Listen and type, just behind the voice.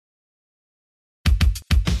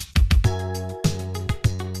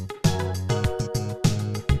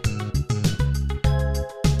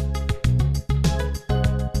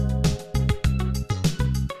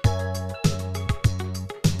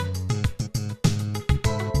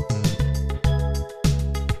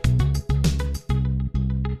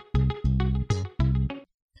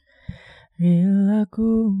Bila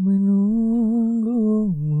aku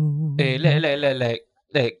menunggumu.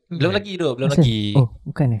 Belum lagi. Oh,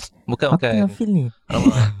 bukan eh? Bukan. Aku tengah feel ni.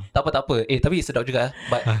 Tak apa. Tapi sedap juga.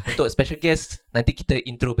 But untuk special guest, nanti kita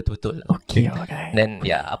intro betul-betul. Okay, alright. Then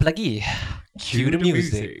apa lagi? Cue the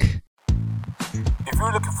music. If you're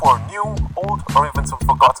looking for a new, old, or even some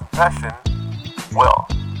forgotten passion, well,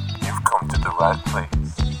 you've come to the right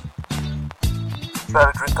place. Better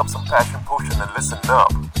drink up some passion potion and listen up,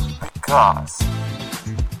 because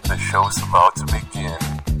the show's about to begin.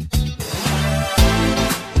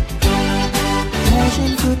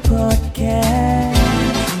 Passion Fruit Podcast.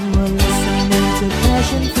 You are listening to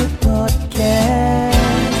Passion Fruit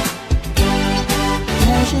Podcast.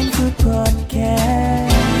 Passion Fruit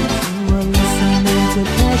Podcast. You are listening to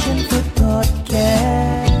Passion Fruit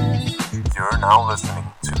Podcast. You're now listening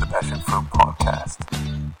to the Passion Fruit Podcast,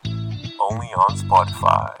 only on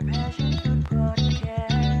Spotify. Passion Fruit Podcast.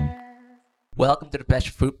 Welcome to the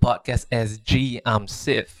Passion Fruit Podcast SG. I'm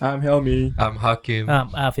Sif. I'm Helmi. I'm Hakim.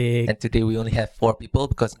 Afiq. And today we only have 4 people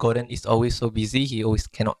because Gordon is always so busy. He always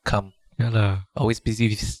cannot come. Yalah. Always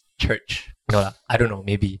busy with his church. No lah. I don't know.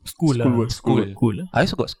 Maybe. School. School. lah. I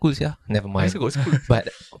also got schools, yeah. Never I mind. also got school.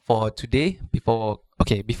 But for today, before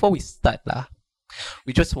we start lah,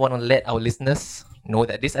 we just want to let our listeners know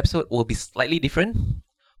that this episode will be slightly different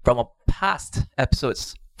from our past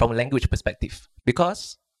episodes from a language perspective,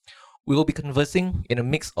 because we will be conversing in a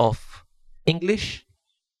mix of English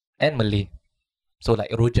and Malay. So like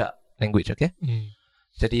Rojak language, okay?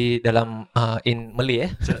 Jadi dalam in Malay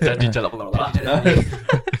Jadi jalan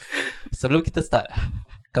Sebelum kita start,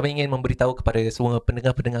 kami ingin memberitahu kepada semua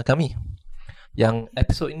pendengar-pendengar kami yang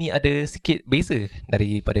episod ini ada sikit beza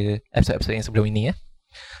daripada episod-episod yang sebelum ini, ya.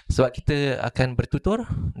 Sebab kita akan bertutur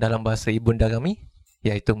dalam bahasa ibunda kami,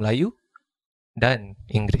 iaitu Melayu dan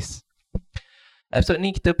Inggeris. Episod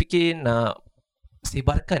ni kita fikir nak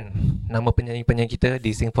sebarkan nama penyanyi-penyanyi kita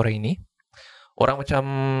di Singapura ini. Orang macam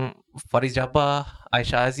Faris Jabbar,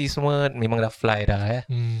 Aisyah Aziz semua memang dah fly dah, ya.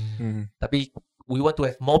 Tapi we want to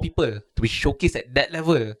have more people to be showcased at that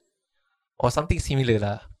level or something similar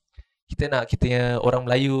lah. Kita nak orang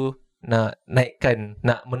Melayu nak naikkan,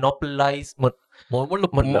 nak monopolisasi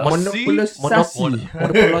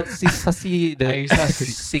the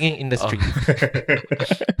singing industry.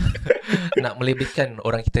 Nak melebihkan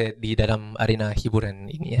orang kita di dalam arena hiburan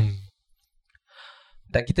ini, ya.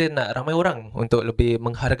 Dan kita nak ramai orang untuk lebih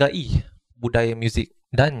menghargai budaya muzik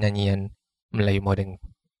dan nyanyian Melayu moden.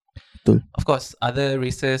 Betul. Of course, other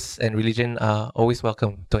races and religion are always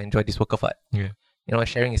welcome to enjoy this work of art. Yeah. You know,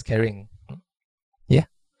 sharing is caring. Yeah.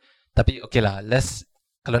 Tapi okay lah,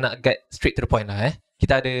 kalau nak get straight to the point lah,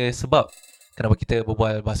 kita ada sebab kenapa kita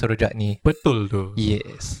berbual bahasa Rojak ni. Betul tu.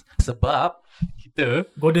 Yes. Sebab Kita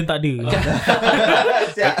Gordon tak ada.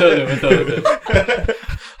 Betul.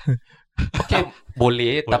 okay,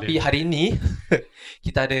 boleh. Tapi hari ni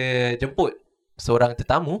kita ada jemput seorang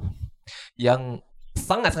tetamu yang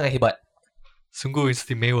sangat-sangat hebat. Sungguh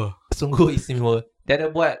istimewa. Sungguh istimewa. Dia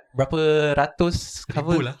ada buat berapa ratus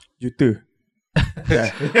cover Ribu lah. Juta.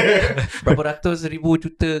 berapa ratus ribu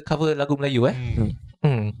juta cover lagu Melayu,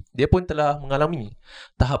 Dia pun telah mengalami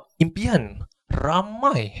tahap impian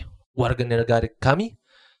ramai warga negara kami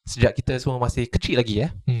sejak kita semua masih kecil lagi,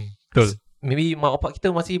 Betul. Maybe mak bapak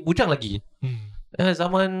kita masih bujang lagi.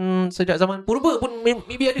 Sejak zaman purba pun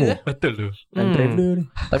maybe ada. Betul tu. Time traveller ni.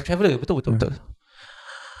 Time traveller, betul. Betul.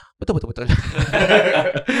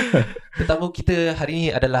 Tetamu kita hari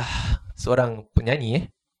ini adalah seorang penyanyi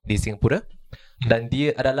di Singapura, dan dia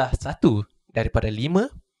adalah satu daripada 5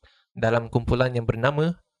 dalam kumpulan yang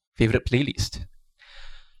bernama Favourite Playlist.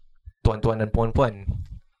 Tuan-tuan dan puan-puan,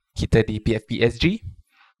 kita di PFPSG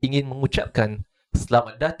ingin mengucapkan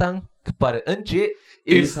selamat datang kepada Encik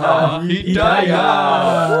Isha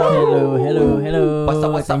Hidayah. Hello. What's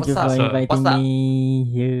up? Thank you for inviting me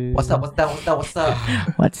here. What's up? What's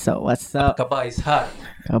up? Apa khabar Isha?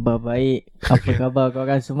 Khabar baik. Apa khabar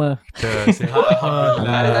korang semua? Sihat.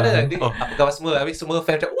 Alhamdulillah. Ada. Apa khabar semua? Habis semua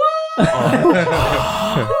fan macam, wah!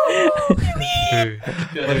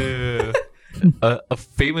 A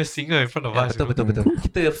famous singer in front of us. Betul.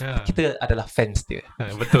 Kita adalah fans dia.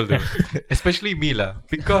 Betul tu. Especially me lah,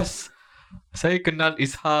 because saya kenal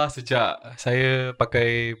Isha sejak saya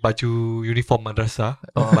pakai baju uniform madrasah.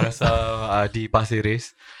 Madrasah di Pasir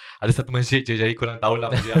Ris. Ada satu masjid je, jadi korang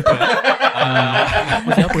tahulah masjid apa.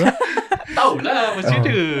 Masih apa? Tahulah masjid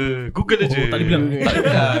dia. Google je. Tak dibilang.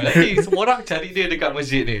 Nanti semua orang cari dia dekat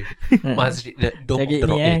masjid ni. Masjid Dom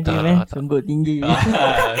Sakit ni sungguh tinggi.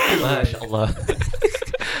 Masya Allah.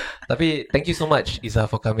 Tapi thank you so much Izzah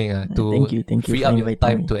for coming to Thank you free for up your inviting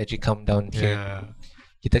time me. to actually come down here. Yeah.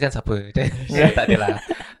 kita kan siapa? Tak adalah.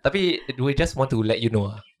 Tapi we just want to let you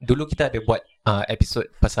know. Dulu kita ada buat episod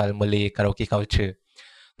pasal Malay karaoke culture.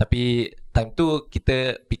 Tapi time tu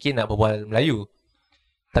kita fikir nak berbual Melayu.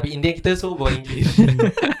 Tapi Indian kita so berbual English.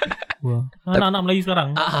 Wah. Anak-anak Melayu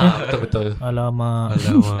sekarang. Betul. Alamak.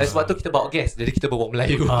 Sebab tu kita bawa guest. Jadi kita berbual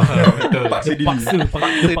Melayu. Betul. Paksa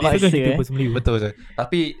kita bahasa Melayu. Betul.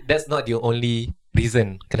 Tapi that's not the only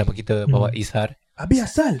reason kenapa kita bawa Izhar. Habis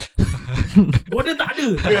asal. Gordon tak ada.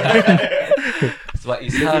 Sebab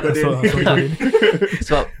Izhar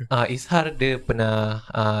sebab Izhar dia pernah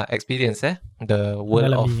experience the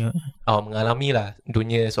world mengalami lah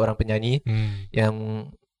dunia seorang penyanyi yang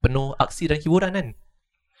penuh aksi dan hiburan kan.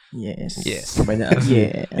 Yes. Banyak aksi.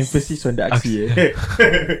 Yes. Emphasis on the aksi.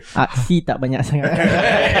 Aksi tak banyak sangat.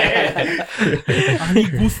 Ali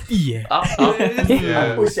Gusti Apa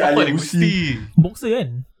si Ali Gusti? Boxer kan?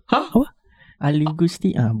 Apa? Ali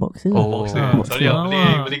Gusti boxer. Boxer. Sorry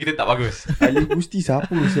boleh kita tak bagus. Ali Gusti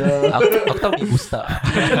siapa sia? Aku tahu ni Gusta.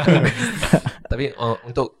 Tapi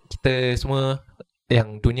untuk kita semua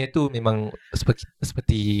yang dunia tu memang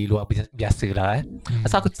seperti luar biasa lah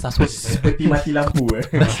Asal aku tersasut Seperti mati lampu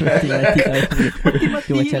Mati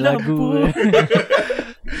macam lagu.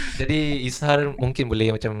 Jadi Izhar mungkin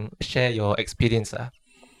boleh macam share your experience lah.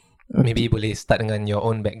 Maybe boleh start dengan your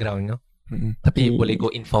own background, Tapi boleh go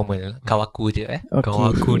informal. Kau aku je Kau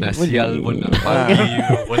aku nak sial pun nak bagi.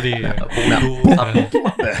 Boleh.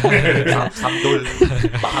 Samdul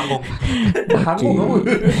Bahangong. Bahangong apa?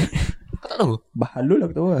 Kau tak tahu? Bahalul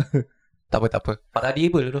aku tahu lah. Tak apa.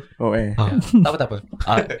 Paradiable tu. Tak apa.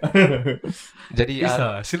 Jadi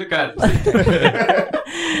silakan.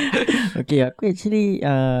 Okay, aku actually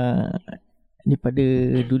daripada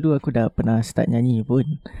dulu aku dah pernah start nyanyi pun.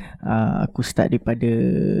 Aku start daripada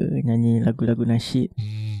nyanyi lagu-lagu nasyid.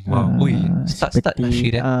 Start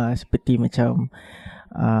nasyid seperti macam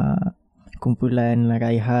kumpulan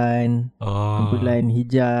Raihan, kumpulan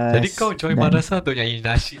Hijaz. Jadi kau join madrasah untuk nyanyi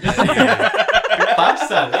nasyid.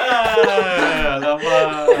 Pasal lama.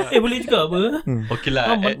 Boleh juga apa?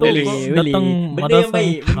 Okeylah. Betul. Datang benda yang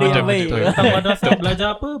baik. Datang madrasah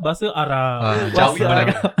belajar apa? Bahasa Arab. Jawi pun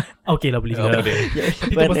ada. Okey lah, boleh juga.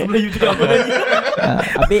 Itu bahasa Melayu juga apa tadi?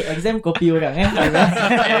 Habis exam kopi orang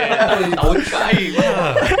Tahu juga air.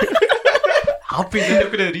 Habis dia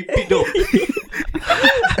kena repeat tu.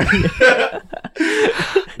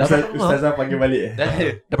 Ustazah panggil balik.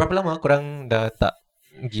 Dah berapa lama korang dah tak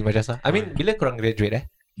pergi madrasah? I mean, bila korang graduate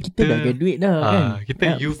Kita dah graduate dah kan.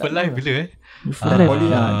 Kita Youth Alive bila Youth Alive Poly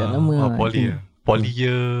dah lama. Poly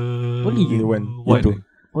year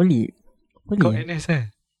Poly Kau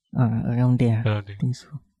NS around there. Think so.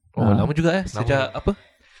 Lama juga sejak apa?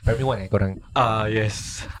 Primary 1 korang?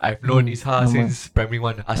 Yes, I've known Izhar since primary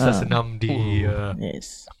 1. Asal senam di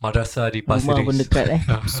madrasah di Pasir Ris. Rumah pun dekat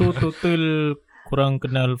So total korang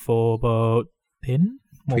kenal for about 10?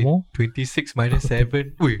 More? 26 minus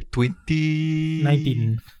 7. 20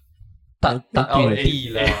 19 Tak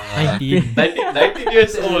 80 lah. 19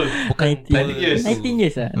 years old. Bukan 19 years. 19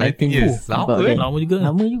 years 19 years. Lama juga.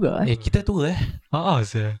 Lama juga Kita tua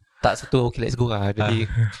saya. Tak satu okay let's go lah. Jadi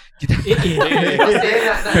kita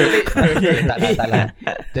tak lah.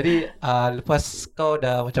 Jadi lepas kau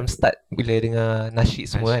dah macam start bila dengar nasyid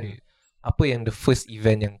semua kan, apa yang the first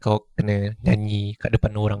event yang kau kena nyanyi kat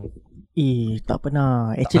depan orang? Tak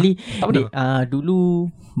pernah. Actually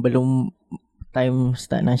dulu belum time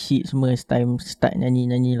start nasyid semua, time start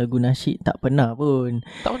nyanyi lagu nasyid tak pernah pun.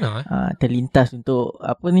 Tak pernah terlintas untuk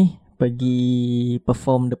apa ni, pergi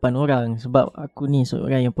perform depan orang. Sebab aku ni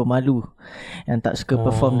seorang yang pemalu, yang tak suka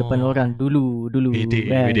perform depan orang dulu dulu.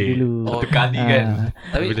 Satu kali kan.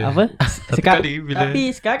 Tapi apa? Tapi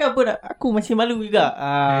sekarang pun aku masih malu juga.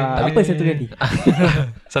 Apa satu kali?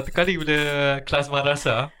 Satu kali bila kelas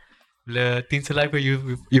madrasah, bila Teens Alive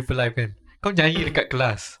Youth Alive kan, kau nyanyi dekat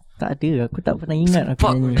kelas. Tak ada, aku tak pernah ingat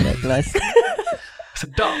aku nyanyi dekat kelas.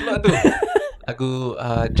 Sedap pula tu. Aku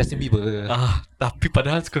Justin Bieber. Tapi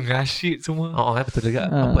padahal suka nasyid semua. Betul juga.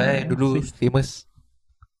 Apa yang dulu famous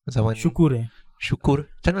zaman Syukur Syukur.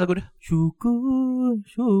 Macam mana lagu dia?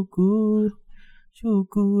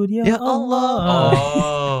 Syukur ya Allah.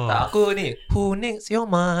 Tak, aku ni Who next your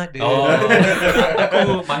mother?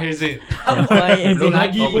 Aku Mahir Zain. Belum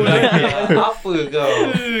lagi pun. Apa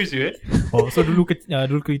kau? So dulu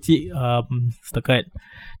kecil setakat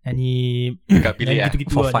nyanyi dekat bilik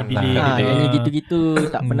gitu-gitu for fun lah. Nyanyi gitu-gitu,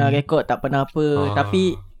 tak pernah rekod, tak pernah apa.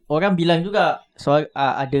 Tapi orang bilang juga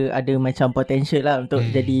ada macam potential lah untuk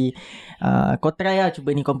jadi kau try lah,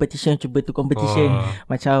 cuba ni competition, cuba tu competition.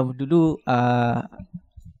 Macam dulu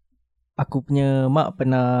aku punya mak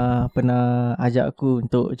pernah ajak aku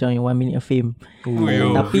untuk join 1 Minute of Fame.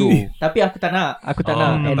 Tapi aku tak nak. At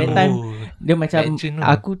that time dia macam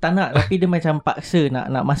aku tak nak, tapi dia macam paksa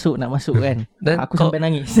nak masuk kan. Dan Aku sampai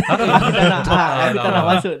nangis. Aku tak nak. Aku tak nak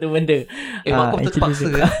masuk tu benda. mak kau betul terpaksa.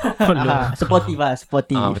 Supportive lah,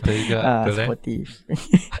 supportive. Betul juga. Supportive.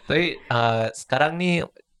 Tapi sekarang ni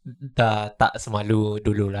dah tak semalu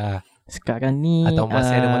dulu lah. Sekarang ni Atau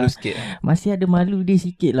masih ada malu sikit? Masih ada malu dia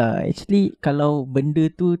sikit lah. Actually kalau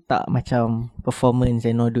benda tu tak macam performance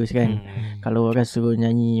and all those kan, kalau orang suruh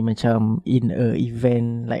nyanyi macam in a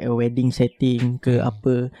event like a wedding setting ke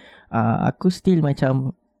apa, aku still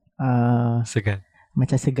macam Segan.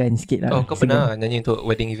 macam segan sikit lah. Oh, kau pernah nyanyi untuk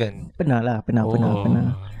wedding event? Pernah lah. Pernah.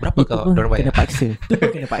 Berapa Itu kau pun dorang bayar? kena paksa. Itu pun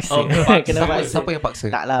kena paksa. Kena paksa. Siapa yang paksa?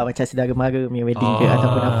 Tak lah, macam saudara mara punya wedding ke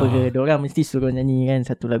ataupun apa ke, diorang mesti suruh nyanyi kan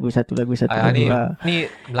satu lagu Ni lah. ni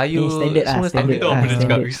Melayu Ni standard lah, semua standard. Kau boleh cakap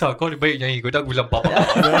standard. risau. Kau lebih baik nyanyi. Kau dah bilang papa.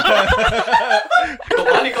 Kau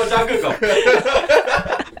balik kau jaga kau.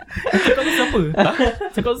 Cakap tu siapa?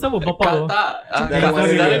 Cakap tu siapa? Bapak kau? Tak.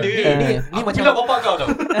 Saudara dia. Ni Aku macam bilang bapak kau tau.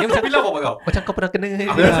 Ni macam bilang bapak kau. macam kau pernah kena.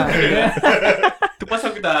 Tu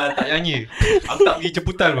pasal aku tak nyanyi. Aku tak pergi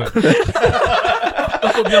jemputan pun.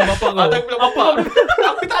 Kau bilang bapak kau? Aku bilang bapak.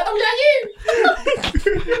 Aku tak tahu nyanyi.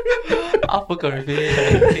 Apa kau review?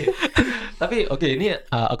 Tapi okay, ni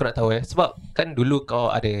aku nak tahu sebab kan dulu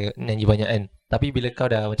kau ada nyanyi banyak kan. Tapi bila kau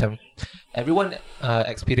dah macam everyone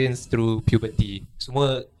experience through puberty,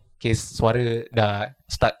 semua kes suara dah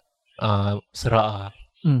start serak.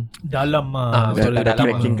 Dalam betul lah,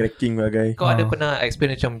 dalam cracking bagai. Kau ada pernah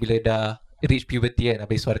experience macam bila dah reach puberty kan,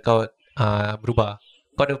 habis suara kau berubah.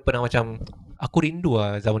 Kau ada pernah macam aku rindu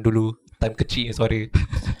zaman dulu time kecil suara.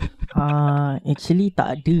 Actually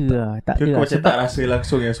tak ada lah. Tak Kau ada lah. macam tak rasa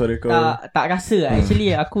langsung yang suara kau. Tak rasa lah.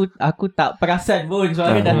 Actually aku tak perasan pun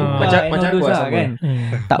suara dah tukar macam aku lah sama. kan.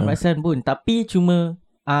 Tak perasan pun. Tapi cuma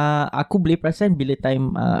aku boleh perasan bila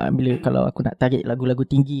time bila kalau aku nak tarik lagu-lagu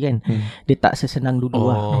tinggi kan, dia tak sesenang dulu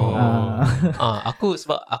lah. Aku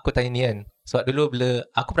sebab aku tanya ni kan, sebab dulu bila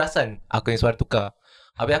aku perasan aku yang suara tukar,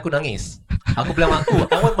 habis aku nangis. Aku bilang mak aku,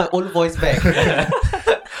 I want my old voice back.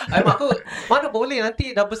 Mak aku, mana boleh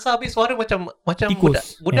nanti dah besar habis suara macam budak-budak.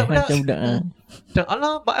 Macam budak. Macam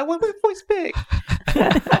alah, but I want my voice back.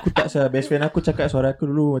 Aku tak sah. Best friend aku cakap suara aku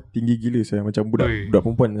dulu tinggi gila saya. Macam budak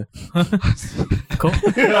perempuan je. Kau?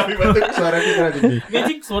 Habis patut suara aku sekarang tinggi.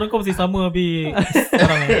 Magic suara kau masih sama habis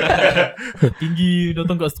sekarang tinggi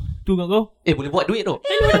datang kat tu kat kau. Boleh buat duit tu.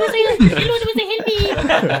 Hello nama saya help me.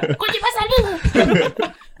 Kau cik pasal ke?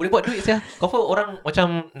 Boleh buat duit saya. Confirm orang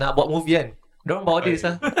macam nak buat movie kan. Diorang bawa dia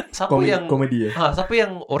siapa yang komedi siapa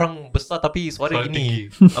yang orang besar tapi suara gini.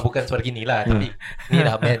 Bukan suara gini lah, tapi ni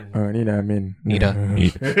dah man. Ni dah man. Ni dah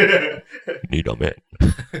man.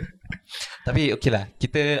 Tapi okay lah,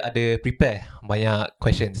 kita ada prepare banyak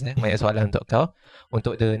questions banyak soalan untuk kau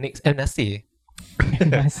untuk the next MNASI.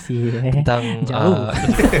 Masih Tentang jauh.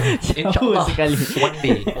 InsyaAllah sekali.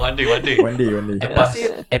 One day.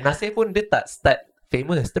 MNASI pun dia tak start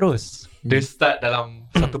famous terus. Dia start dalam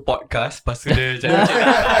satu podcast. Lepas tu dia jadi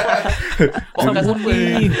Podcast apa?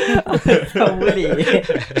 Boleh.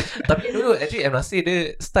 Tapi dulu actually MNASI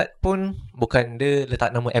dia start pun bukan dia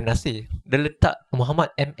letak nama MNASI. Dia letak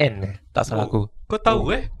Muhammad MN. Tak salah aku. Kau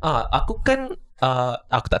tahu Aku kan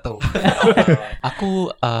aku tak tahu.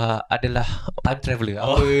 Aku adalah time traveller.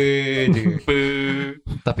 Apa je.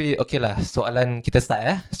 Tapi okay lah, soalan kita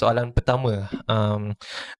start Soalan pertama,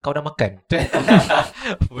 kau dah makan?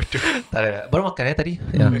 Betul. Tak ada. Baru makan tadi?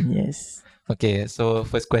 Yes. Okay, so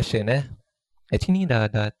first question actually ni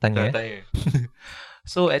dah tanya Tanya.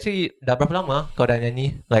 So actually dah berapa lama kau dah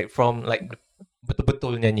nyanyi? Like from like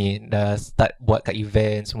betul-betul nyanyi, dah start buat kat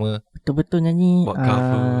event semua? Betul-betul nyanyi Buat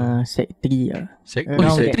cover. Set 3 lah. Set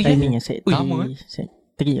Around set that 3 timing set Lama, 3 Set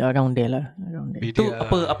 3 around there lah. Itu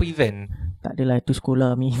apa event? Tak adalah, tu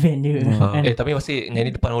sekolah punya event je kan. Tapi masih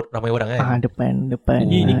nyanyi depan ramai orang kan? Depan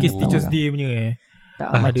Ni Kiss Teachers Day punya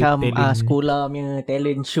tak, ada macam talent. sekolah punya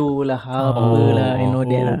talent show lah, apalah, you know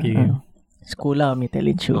that lah. okay. Sekolah punya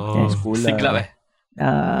talent show. Sekolah. Siglap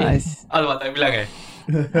Alamak tak bilang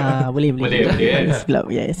Boleh Boleh. Siglap,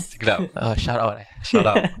 yes. Siglap. Shout out Shout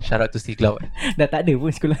out. Shout out to Siglap. Dah tak ada pun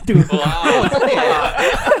sekolah tu. Boleh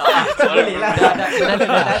lah. Dah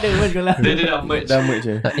tak ada pun sekolah. Dia dah merge. Dah merge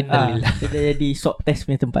je. Innalillah. Dia dah jadi swab test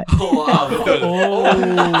punya tempat. Betul.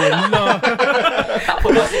 Tak apa,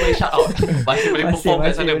 masih boleh shout out. Masih boleh perform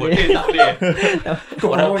kat sana pun. boleh. Tak boleh.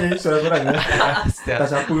 Kau mau nyanyi suara korang tak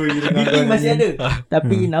siapa je dengar kau Billing masih nyanyi. ada.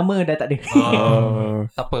 Tapi nama dah tak ada.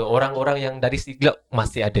 Tak apa, orang-orang yang dari Siglap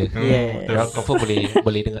masih ada. Yes. Orang confirm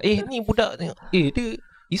boleh dengar. Ni budak tengok.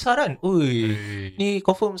 Dia Isaran. Ui, ni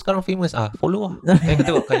confirm sekarang famous. Follow lah. Kita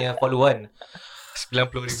tengok kaya follow kan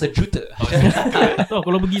 90,000. 1 juta. Tahu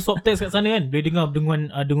kalau pergi swab test kat sana kan, dia dengar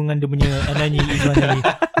dengungan dia punya nyanyi Izwan nyanyi.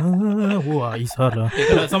 Wah, Ishar lah.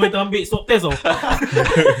 Kalau sampai terambil swab test tau.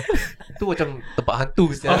 Tu macam tempat hantu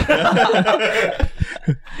sial.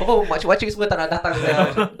 Makcik-makcik semua tak nak datang sial.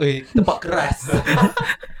 Tempat keras.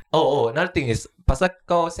 Another thing is pasal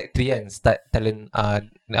kau Sec 3 kan start talent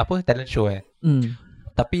talent show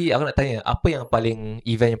Tapi aku nak tanya, apa yang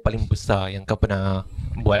event yang paling besar yang kau pernah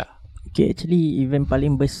buat? Okay, actually event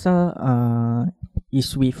paling besar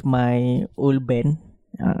is with my old band.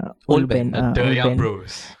 Old band? The old Young band.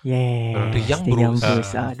 Bros. Yes, The Young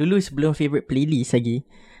Bros. Dulu sebelum favorite playlist lagi,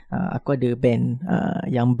 aku ada band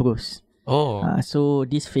Young Bros. So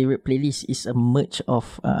this favorite playlist is a merge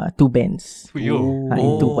of 2 bands.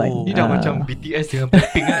 Into one. Ni dah macam BTS dengan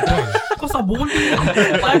Blackpink kan. Kau sah boleh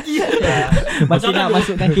lagi. Masih nak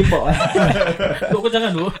masukkan K-pop. Kau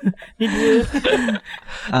jangan dulu. Ni dia.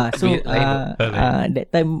 So that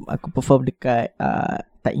time aku perform dekat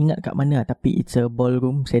tak ingat kat mana tapi it's a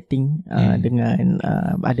ballroom setting dengan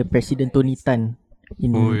ada Presiden Tony Tan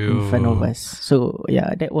in front of us. So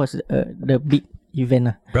yeah, that was the big event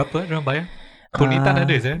lah. Berapa orang bayar? Tony Tan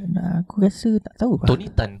ada saya? Aku rasa tak tahu.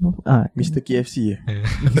 Tony Tan? Mr. KFC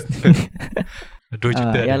 2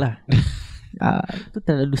 juta. Yalah. Itu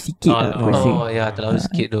terlalu sikit lah aku rasa. Ya, terlalu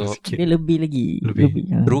sikit tu. Dia lebih lagi.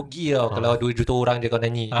 Rugi tau kalau 2 juta orang je kau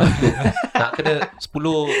nyanyi. Nak kena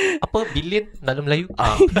 10 bilion dalam Melayu.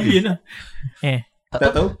 Bilion lah.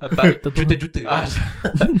 Tak tahu? Juta-juta.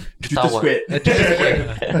 Juta square.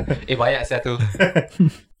 Banyak saya tu.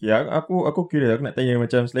 Ya, aku curious. Aku nak tanya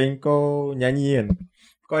macam selain kau nyanyi kan,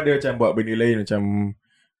 kau ada macam buat benda lain macam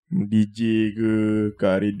DJ ke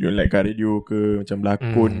kat radio ke macam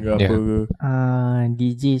berlakon ke apa ke?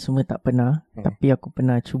 DJ semua tak pernah, tapi aku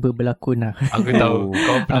pernah cuba berlakon lah. Aku tahu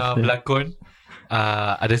kau pernah berlakon.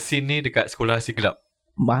 Ada scene ni dekat sekolah Siglap.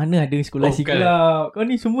 Mana ada sekolah Siglap? Kau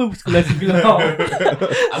ni semua sekolah Siglap.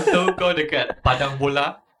 Aku tahu kau dekat padang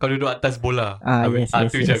bola, kau duduk atas bola. Yes.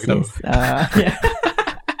 Tu je aku tahu.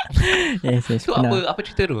 Yes. Tu apa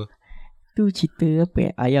cerita tu? Tu cerita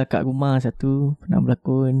apa ayah kat rumah satu pernah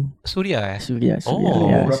berlakon. Suria.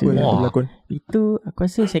 Berapa yang berlakon? Itu aku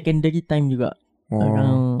rasa secondary time juga.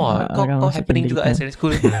 Kau happening juga at secondary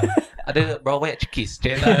school. Ada berapa banyak cekis?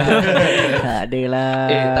 Tak ada lah.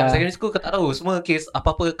 Time secondary school kau tak tahu. Semua kes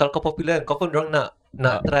apa-apa kalau kau popular kau pun dorang nak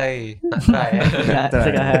try. Nak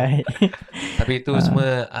try. Tapi itu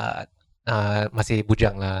semua masih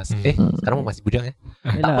bujang lah. Sekarang pun masih bujang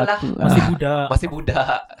tak apalah. Masih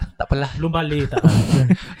budak. Tak apalah. Belum balik tak.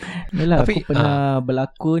 Yalah, aku pernah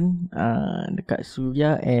berlakon dekat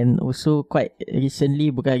Suria and also quite recently,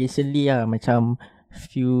 bukan recently lah, macam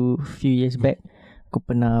few years back aku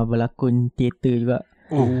pernah berlakon teater juga.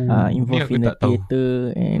 Involved in the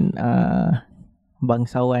theater and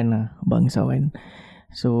bangsawan.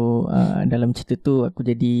 So dalam cerita tu aku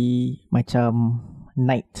jadi macam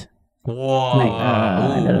knight.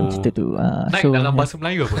 Dalam cerita tu. Knight dalam bahasa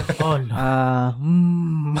Melayu apa?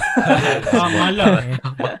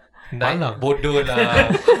 Knight bodoh lah.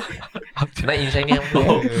 Knight in China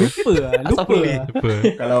Lupa.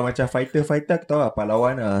 Kalau macam fighter aku tahu lah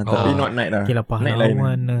pahlawan lah. Tapi not knight lah. Okay lah,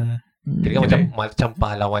 pahlawan lah. Dia macam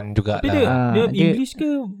pahlawan juga. Tapi lah. dia English ke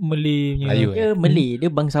Malay punya? Dia Malay, dia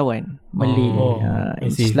bangsawan Malay.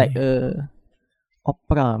 It's like a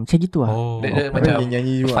opera macam gitu lah. Dia macam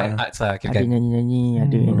nyanyi juga. fine arts lah ada nyanyi,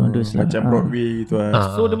 ada those lah. Macam Broadway tu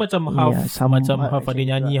lah. So dia macam half ada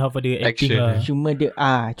nyanyi, half ada acting lah.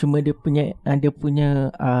 Cuma dia punya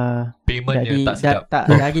payment dia tak sedap.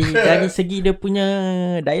 Dari segi dia punya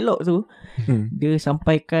dialog tu, dia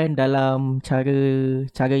sampaikan dalam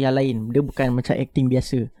cara yang lain. Dia bukan macam acting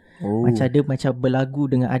biasa. Macam dia macam berlagu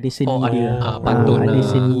dengan ada seni dia. Pantun ada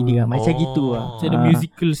seni dia. Macam gitu lah. Macam ada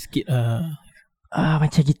musical sikit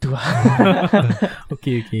macam gitu lah.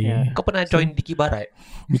 Okay. Kau pernah join Dikir Barat?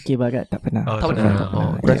 Dikir Barat tak pernah. Tak pernah.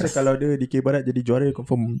 Aku rasa kalau dia Dikir Barat jadi juara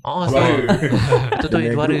confirm.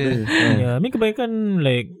 Betul juara. Ya, I mean kebanyakan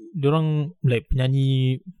like diorang like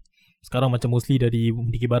penyanyi sekarang macam mostly dari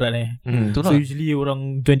Dikir Barat So usually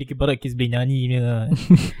orang join Dikir Barat kes boleh nyanyi punya.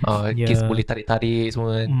 Kes boleh tarik-tarik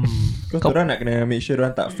semua. Kau orang nak kena make sure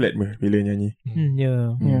orang tak flat bila nyanyi.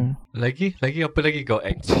 Lagi apa lagi kau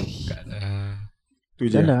act? Tu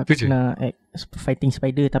je. Aku pernah fighting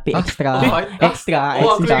spider tapi extra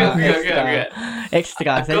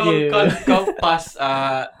saja. Kau pas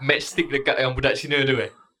matchstick dekat yang budak Cina tu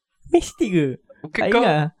Matchstick ke? Tak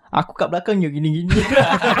ingat. Aku kat belakang je gini-gini.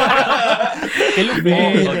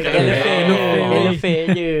 Elefant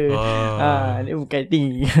je. Dia bukan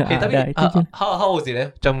ni. Tapi how was it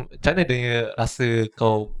Macam mana dia rasa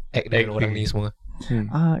kau act dengan orang ni semua?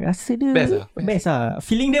 Rasa dia best lah.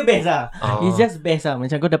 Feeling dia best lah. It's just best lah.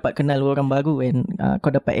 Macam kau dapat kenal orang baru and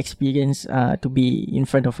kau dapat experience to be in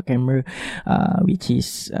front of a camera, which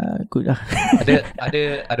is good lah.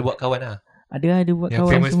 Ada buat kawan lah? Ada buat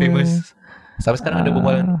kawan famous. Sampai sekarang ada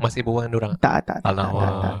masih berbual dengan orang? Tak.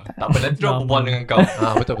 Alamak. Tak apa, nanti orang berbual dengan kau.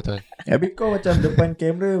 Betul. Habis kau macam depan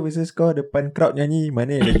kamera versus kau depan crowd nyanyi,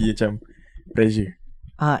 mana yang lagi macam pressure?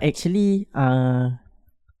 Actually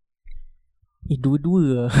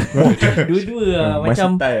dua-dua lah.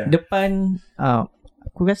 Macam depan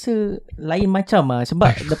aku rasa lain macam lah.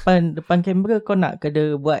 Sebab depan kamera kau nak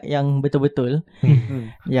kena buat yang betul-betul,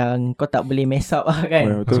 yang kau tak boleh mess up lah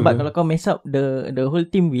kan. Sebab kalau kau mess up, the whole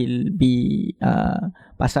team will be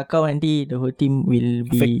pasal kau nanti the whole team will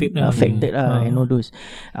be affected lah and all those.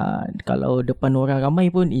 Kalau depan orang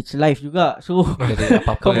ramai pun it's live juga, so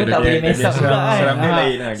kau pun tak boleh mess up juga kan.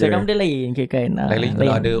 Seram dia lain kan. Lain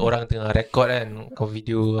kalau ada orang tengah record kan, kau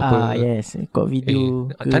video apa. Yes, record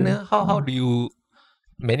video. How do you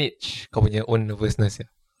manage kau punya own nervousness ya?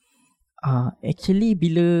 Actually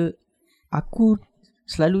bila aku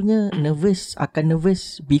selalunya akan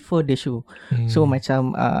nervous before the show. So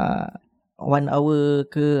macam 1 hour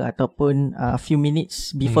ke ataupun few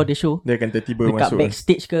minutes before the show, dia akan tiba-tiba dekat masuk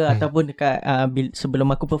backstage ke ataupun dekat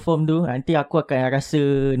sebelum aku perform tu, nanti aku akan rasa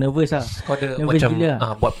nervous lah. Kau ada nervous macam gila.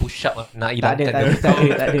 Buat push up lah, nak Tak hilangkan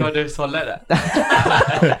ada. Kau ada solat tak?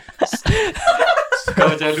 Kau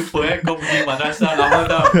jangan lupa kau pergi madrasah lama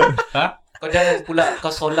tau. Kau jangan pula kau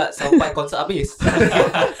solat sampai konsert habis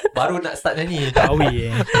baru nak start nyanyi. Tawi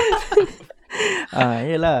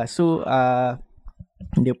Yelah. So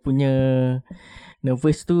dia punya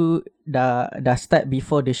nervous tu dah start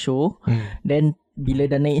before the show. Then bila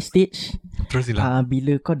dah naik stage, terus hilang.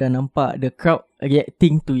 Bila kau dah nampak the crowd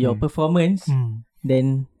reacting to your performance,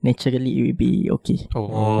 then naturally it will be okay.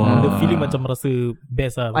 The feeling macam rasa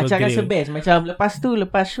best lah. Macam rasa best. Macam lepas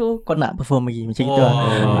show kau nak perform lagi. Macam gitu lah.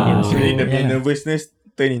 So dia punya nervousness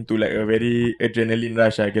turn into like a very adrenaline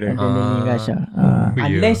rush lah kira. Adrenaline rush lah.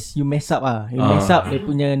 Unless you mess up lah. You mess up, dia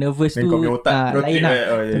punya nervous tu lain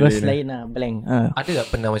lah. Terus lain lah, blank. Ada tak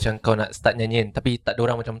pernah macam kau nak start nyanyian tapi tak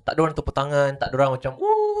ada orang tepuk tangan, tak ada orang macam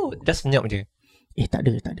just senyap je? Tak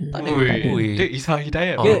ada. Dia Isha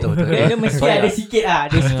Hidayat. Dia mesti ada sikit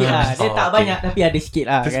lah. Dia tak banyak tapi ada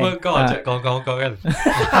sikit lah. Terus kan? Kau ajak kawan-kawan kau kan?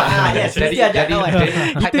 Yes, mesti ajak kawan.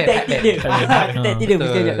 Itu taktik dia. Taktik dia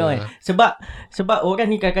mesti ajak kawan. Sebab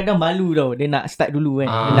orang ni kadang-kadang malu tau. Dia nak start dulu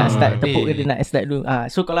kan. Dia nak start tepuk ke dia nak start dulu.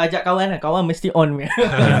 So kalau ajak kawan mesti on.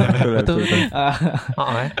 Betul.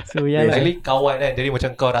 So yalah. Jadi kawan kan, jadi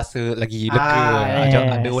macam kau rasa lagi lega. Macam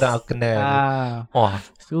ada orang aku kenal.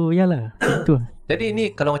 So yalah. Itu. Jadi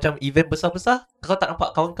ni kalau macam event besar-besar, kau tak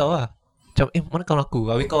nampak kawan kau lah. Macam mana kawan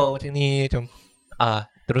aku? Habis kau macam ni, macam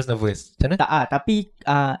terus nervous. Macam mana? Tak tapi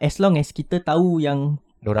as long as kita tahu yang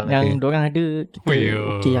dorang ada, kita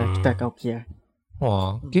okay lah, kita akan okay lah.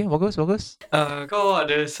 Okay, bagus. Kau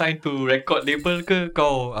ada sign to record label ke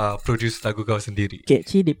kau produce lagu kau sendiri? Okay,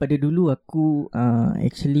 actually daripada dulu aku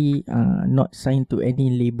actually not signed to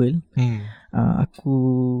any label. Aku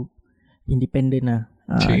independent lah.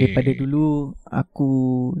 Daripada dulu aku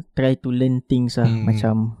try to learn things lah,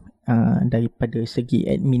 macam daripada segi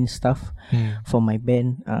admin stuff for my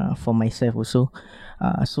band, for myself also.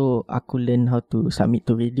 So aku learn how to submit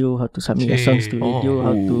to radio, how to submit your songs to radio,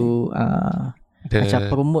 how to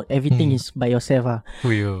macam promote everything is by yourself lah.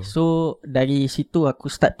 So dari situ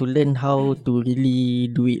aku start to learn how to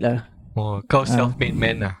really do it lah. Kau self-made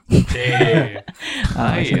man lah.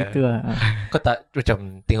 Macam tu lah. Kau tak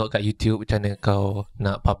macam tengok kat YouTube macam mana kau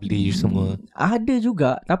nak publish semua? Ada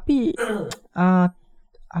juga, tapi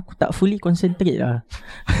aku tak fully concentrate lah.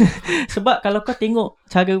 Sebab kalau kau tengok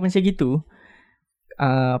cara macam gitu,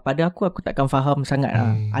 pada aku takkan faham sangat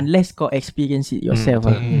lah, unless kau experience it yourself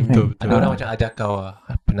lah. Betul. Ada orang macam ajak kau lah,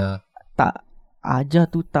 pernah? Tak. Ajar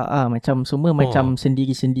tu tak macam semua macam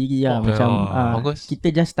sendiri-sendiri lah. Macam kita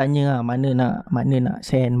just tanya lah, mana nak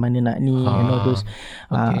send, mana nak ni and all those.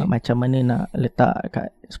 Macam mana nak letak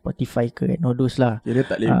kat Spotify ke and all those lah. Dia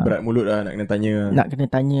tak boleh berat mulut lah, nak kena tanya. Nak kena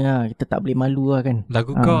tanya lah, kita tak boleh malu lah kan.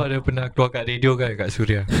 Lagu kau ada pernah keluar kat radio kan, kat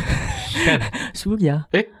Suria? Kan? Suria?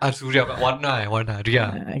 Suria kat Warna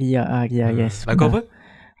Ria. Ria, yes. Lagu apa?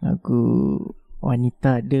 Lagu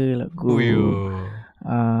Wanita ada, lagu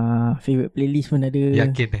Favorite playlist pun ada.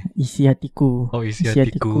 Yakin Isi hatiku. Oh, isi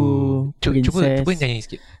hatiku. Cuba nyanyi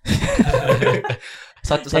sikit.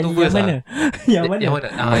 Satu verse mana? Yang mana? Yang mana?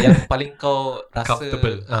 Yang paling kau rasa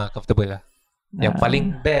comfortable lah. Yang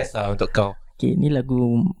paling best lah untuk kau. Okay, ni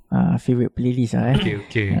lagu favorite playlist lah.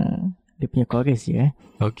 Okay. Dia punya chorus je.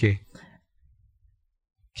 Okay.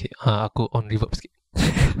 Aku on reverb sikit.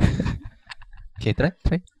 Okay, try.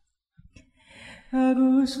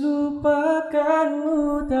 Harus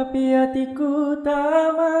lupakanmu tapi hatiku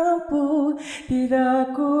tak mampu.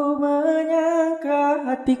 Tidak ku menyangka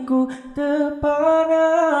hatiku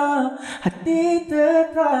terpana. Hati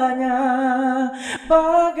tertanya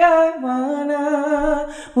bagaimana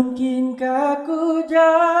mungkinkah ku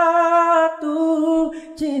jatuh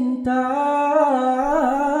cinta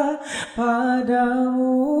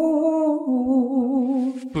padamu.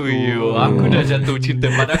 Aku dah jatuh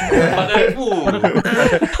cinta padamu.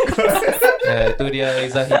 Itu dia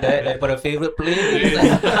Reza Hidayat daripada favorite playlist.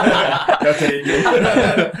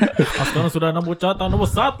 Sekarang sudah nombor catatan nombor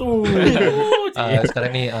 1.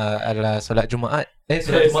 Sekarang ni adalah solat Jumaat.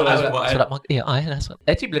 Solat Maghrib.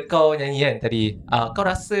 Actually bila kau nyanyi kan tadi, kau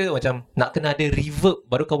rasa macam nak kena ada reverb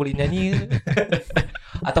baru kau boleh nyanyi ke?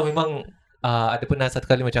 Atau memang ada pernah satu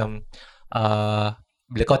kali macam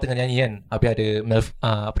bila kau tengah nyanyi kan, habis ada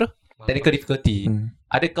technical difficulty.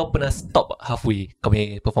 Ada kau pernah stop halfway kau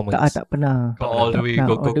punya performance? Tak pernah. All the way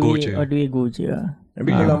go je. All the way go je lah. Tapi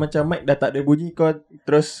kalau macam mic dah tak ada bunyi, kau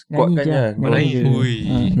terus kuatkan je.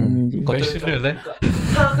 Professional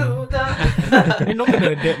Ni no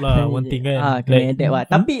kena adapt lah one thing kan. Kena adapt lah.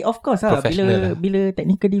 Tapi of course lah, bila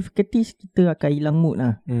technical difficulties, kita akan hilang mood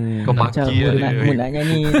lah. Kau maki lah. Mood nak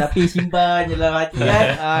nyanyi tapi simpan je lah hati kan.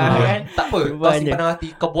 Kan? Tak apa, kau simpan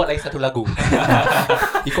hati, kau buat lagi satu lagu.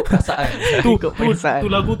 Ikut perasaan. Tu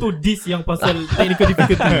lagu tu diss yang pasal technical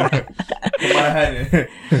difficulty.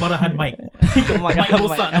 Kemarahan mic. Mic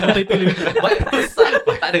rosak nama title dia. Mic rosak.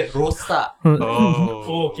 Tak ada, rosak.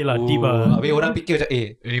 Okay lah, deep lah. Habis orang fikir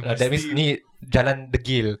macam that means ni jalan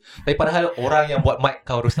degil. Tapi padahal orang yang buat mic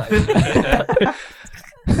kau rosak.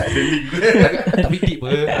 Tapi deep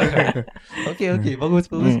pun. Okay, bagus.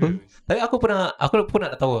 Tapi aku pun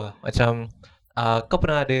nak tahu lah, macam kau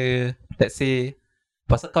pernah ada, let's say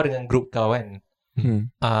pasal kau dengan group kau kan,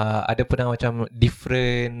 ada pernah macam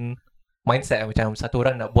different mindset macam satu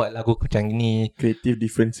orang nak buat lagu macam ni, creative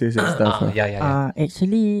differences and stuff.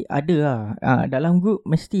 Actually ada lah. Dalam group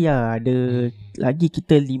mesti lah ada lagi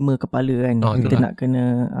kita 5 kepala kan. Kita nak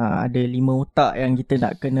kena ada 5 otak yang kita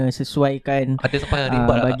nak kena sesuaikan. Ada sampai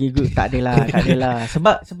ribat bagi group tak adalah.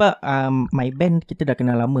 Sebab my band kita dah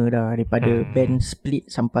kenal lama dah, daripada band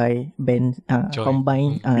split sampai band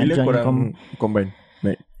combine. Bila korang combine?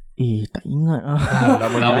 Tak ingat lah.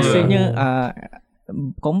 Lama-lama. Rasanya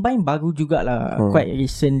combine baru jugalah. Quite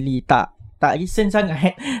recently. Tak recent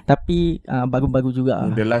sangat tapi baru-baru juga.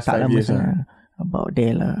 The last tak 5 lama years sangat. About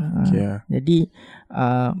there lah. Jadi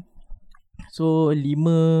so 5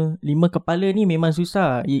 kepala ni memang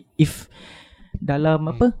susah. If dalam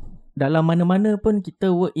dalam mana-mana pun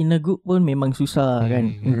kita work in a group pun memang susah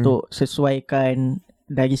kan, untuk sesuaikan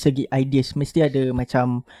dari segi ideas. Mesti ada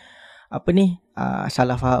macam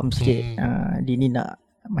salah faham sikit. Dia ni nak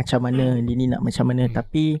macam mana, dia ni nak macam mana.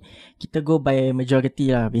 Tapi kita go by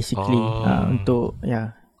majority lah basically. Untuk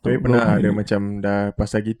tapi pernah ada macam dah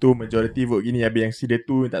pasal gitu majority vote gini, habis yang si dia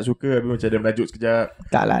tu tak suka, habis macam ada merajuk sekejap.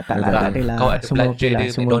 Tak ada lah. Kau ada belanja dia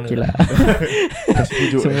semua okey lah.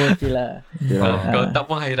 Semua okey lah. Kalau tak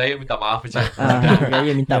pun hari raya minta maaf macam.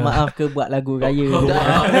 Raya minta maaf ke buat lagu raya.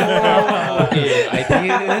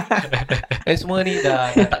 Idea. Semua ni dah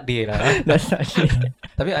takdir lah.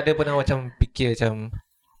 Tapi ada pernah macam fikir macam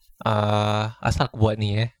asal aku buat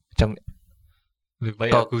ni macam lebih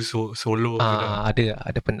baik aku solo.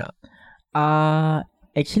 Ada pernah.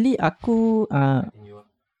 Actually aku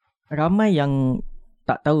ramai yang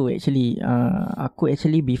tak tahu actually. Aku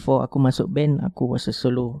actually before aku masuk band, aku was a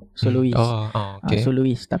soloist.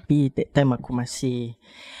 Soloist. Tapi that time aku masih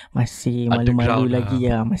malu-malu lagi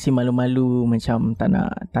lah. Masih malu-malu, macam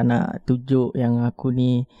tak nak tunjuk yang aku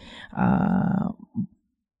ni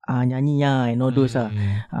nyanyi lah, and all those lah.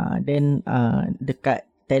 Then dekat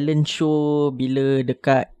talent show, bila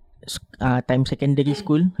dekat time secondary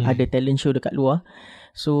school, ada talent show dekat luar.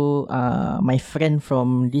 So my friend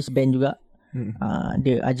from this band juga,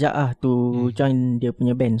 dia ajak lah to join dia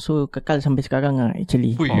punya band. So kekal sampai sekarang lah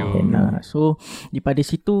actually. And, so daripada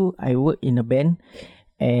situ I work in a band,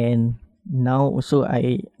 and now also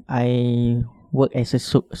I work as a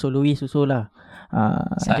soloist also lah.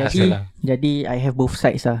 Jadi I have both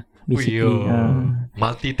sides lah basically.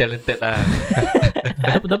 Multi talented lah.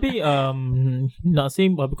 Tapi nak say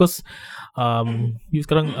because you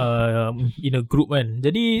sekarang in a group kan.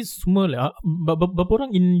 Jadi semua berapa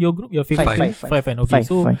orang in your group? Your Five kan? Okay,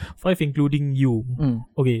 so Five. 5 including you.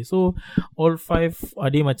 Okay, so all 5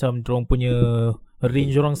 ada macam dorang punya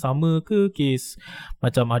range orang sama ke? Case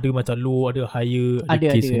macam ada macam low, ada higher,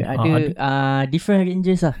 Ada different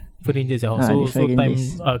ranges lah. different ranges lah. So different time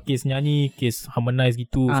ranges. case nyanyi, case harmonize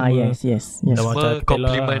gitu semua. Yes. Dah macam Semua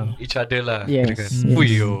compliment each other lah. Yes, Kirakan. yes.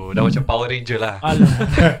 Fuyo, dah macam Power Ranger lah.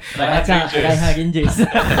 Macam Raihan Ranges.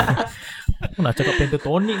 Aku nak cakap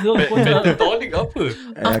pentatonic ke? Aku cakap Tonic apa?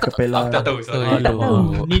 Capella. Aku tak tahu. tak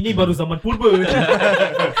tahu. Ni baru zaman purba.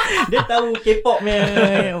 Dia tahu K-pop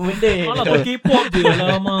punya benda. Alah tu K-pop je.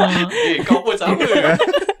 Alamak. Kau pun sama.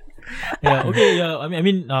 Yeah, okay. Yeah, I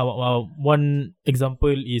mean, one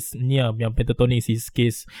example is ni lah, yang pentatonic is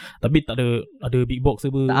case. Tapi tak ada big box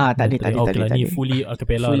apa? Tak ada. Okay lah, ni tak ada. fully a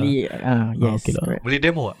cappella Fully lah. yes. okay lah. Correct. Boleh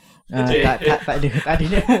demo tak? Tak ada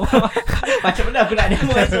demo. Macam mana aku nak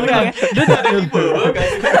demo seorang Dia tak ada tiba kan?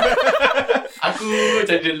 Aku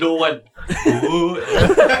jadi the low one.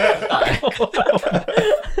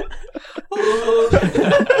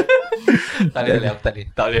 Tak boleh aku tak boleh.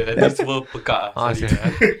 Tak boleh, nanti semua pekak.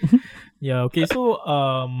 Yeah, okay. So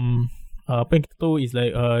apa yang kita tahu is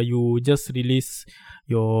like you just release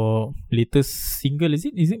your latest single. Is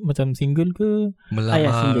it macam single ke?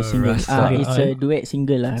 Melamar single. rasa. It's a duet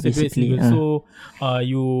single lah, It's a duet basically. single. So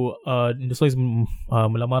you the song is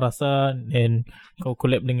Melamar Rasa, and kau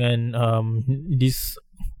collab dengan this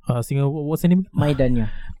singer, what's her name?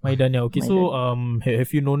 Maidania. Okay, so have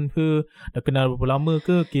you known her? Dah kenal berapa lama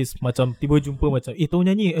ke? Case macam tiba jumpa macam tahu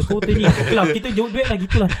nyanyi, kau tadi okay lah, kita duet lah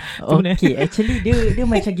gitulah. Okay, actually dia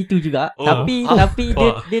macam gitu juga. Tapi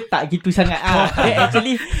dia tak gitu sangat.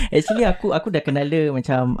 Actually aku dah kenal dia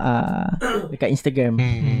macam dekat Instagram.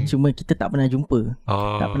 Cuma kita tak pernah jumpa.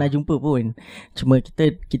 Tak pernah jumpa pun. Cuma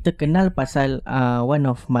kita kenal pasal one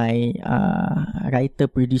of my writer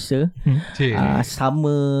producer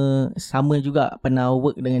sama juga pernah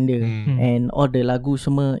work dengan dia. And all the lagu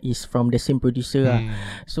semua is from the same producer lah.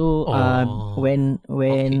 So when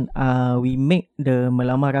we make the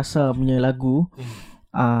Melamar Rasa punya lagu,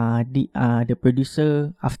 the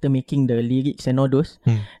producer, after making the lyrics and all those,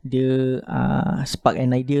 dia spark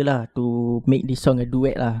an idea lah to make this song a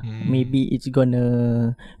duet lah. Maybe it's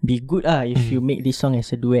gonna be good lah if you make this song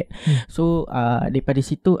as a duet. So daripada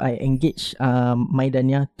situ I engage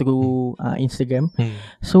Maidania through Instagram.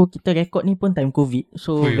 So kita record ni pun time COVID.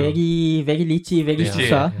 So very leceh, very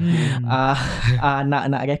susah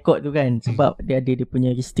nak record tu kan, sebab dia ada dia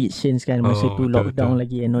punya restrictions kan, masa tu lockdown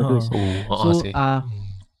lagi and all those. So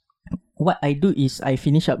what I do is I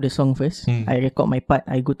finish up the song first. I record my part.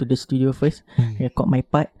 I go to the studio first. Record my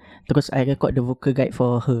part. Terus I record the vocal guide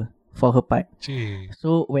for her part.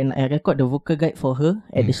 So when I record the vocal guide for her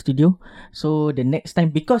at the studio, so the next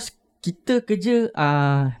time, because kita kerja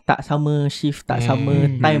tak sama shift, tak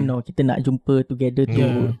sama time now, kita nak jumpa together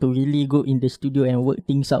to really go in the studio and work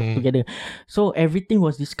things out together. So everything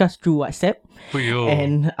was discussed through WhatsApp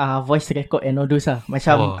and voice record and all those lah.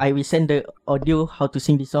 Macam I will send the audio, how to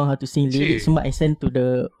sing this song, how to sing lyrics, semua I send to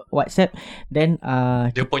the WhatsApp. Then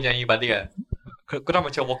dia pun nyanyi balik kan? Korang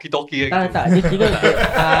macam walkie-talkie lah gitu. Tak,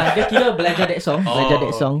 dia kira belajar that song.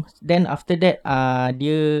 Then after that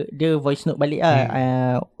dia voice note balik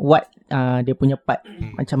what dia punya part,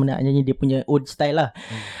 macam mana nyanyi dia punya old style lah.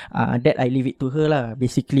 That I leave it to her lah,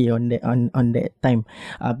 basically on that time.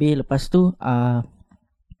 Lepas tu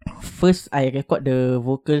first I record the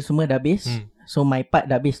vocal semua dah habis. So my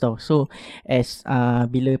part dah habis tau. So as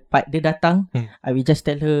bila part dia datang, I will just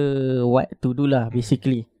tell her what to do lah,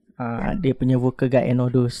 basically. Dia punya vocal guide and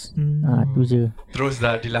all those. Tu je. Terus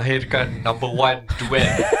dah dilahirkan number 1 duet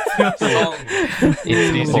song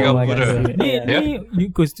di Singapura.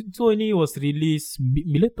 So ini was released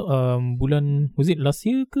bila bulan, was it last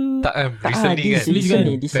year ke? Tak, recently kan?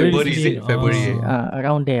 Recently. February.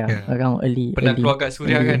 Around there, around early. Pernah keluar kat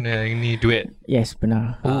Suria kan ini duet? Yes,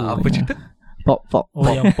 pernah. Apa cerita? Pop.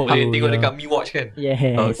 Yang pop. Boleh tengok dekat Mi Watch kan? Yes.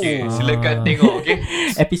 Okay, silakan tengok. Okay,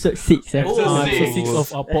 Episode 6. Episode 6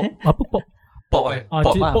 of pop. Apa pop? Pop kan?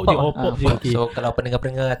 Pop je. Pop je. Okay. So kalau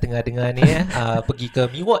pendengar-pendengar tengah dengar ni pergi ke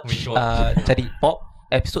Mi Watch, cari Pop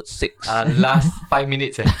episode 6. Last 5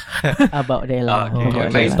 minutes About there lah.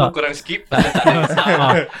 Okay. Lain semua korang skip.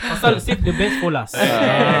 Pasal save the best for last.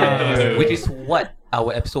 Which is what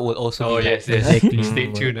our episode will also be. Yes. Exactly.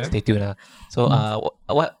 Stay tuned. Stay tuned lah. So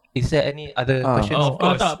what is there any other questions? Of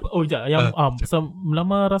course. Tak. Sekejap. Yang pasal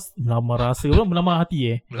melamar rasa. Orang melamar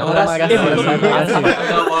hati Melamar rasa.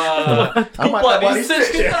 Buat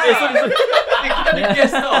research ke tak? Kita ada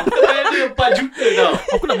guest tau. Kita bayar dia. dia 4 juta tau.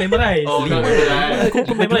 Aku nak memorize. Oh, nak memorize. Aku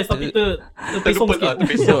pun memorize tapi terpesong Terlupa sikit. lah,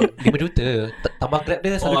 terpesong. 5 juta. Tambah grab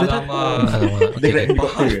dia 1 juta. alamak. Dia grab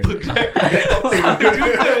helikopter ke?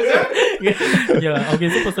 Ya,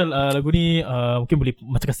 okay, so pasal lagu ni mungkin boleh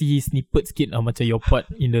macam kasih snippet sikit macam your part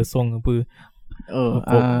in the song apa.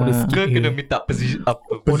 Ke kena minta position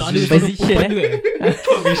apa? Oh, nak ada suara Position, perempuan juga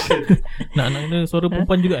Permission. Nak ada suara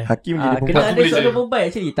perempuan juga Hakim jadi Kena perempuan. ada boleh suara je. perempuan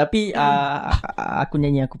actually. Tapi aku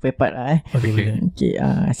nyanyi aku pepat lah Okay. Okay,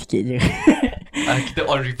 sikit je. Kita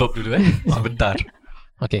on reverb dulu sebentar.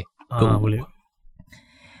 Okay. Boleh.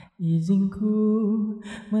 Izinku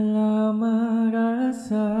melamar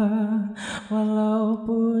rasa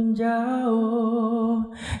walaupun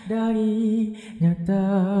jauh dari nyata,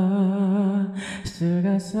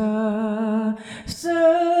 serasa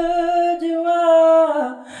sejiwa,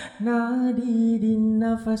 nadi di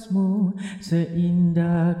nafasmu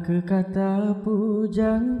seindah kekata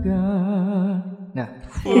pujangga. Nah,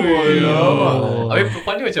 Habis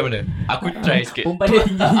perempuan ni macam mana? Aku try sikit. perempuan dia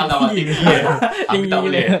tinggi. Alamak, tinggi. Aku tak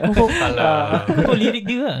boleh. Alah. Kau tahu lirik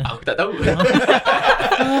dia lah. Aku tak tahu.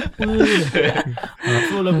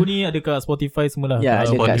 So lagu ni ada kat Spotify semua lah. Ya,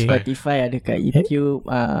 ada kat Spotify. Spotify, ada kat YouTube,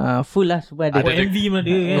 full lah semua ada. Oh, MV pun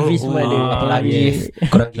ada kan. MV semua ada. Apa lagi?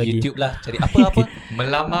 Korang pergi YouTube lah. Cari apa-apa.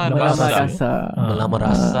 Melamar Melamar rasa. rasa. Melamar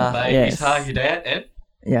rasa. Baik, Yes. Isha Hidayat and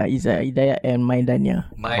Ya, Izzah Hidayat and Maidania.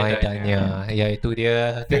 Maidanya. Ya, itu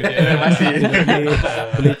dia.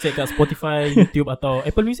 Boleh check kat Spotify, YouTube atau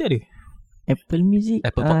Apple Music ada? Apple Music.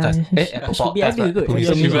 Apple Podcast. Apple should be Podcast ada lah. kot. Apple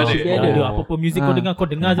Music Music should ada. be Ada. ada. Apa-apa music kau dengar, kau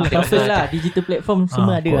dengar je lah. Tak Pasal lah, digital platform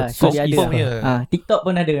semua ada lah. Soft Should be is ada. punya. TikTok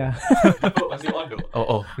pun ada lah. masih on tu.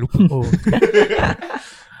 Oh, lupa. Oh.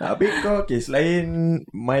 Habis kau selain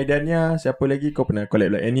Maidania, siapa lagi kau pernah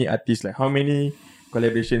collab like any artist like how many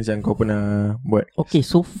collaborations yang kau pernah buat? Okay,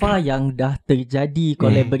 so far yang dah terjadi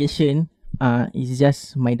collaboration is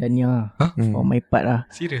just Maidania for my part lah.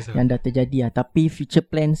 Serius lah. Yang dah terjadi lah. Tapi future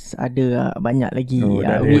plans ada banyak lagi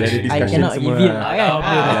Dah ada which discussion I cannot semua reveal lah. lah kan.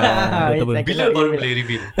 Betul-betul. I Bila cannot baru reveal. boleh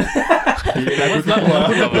reveal? Lagu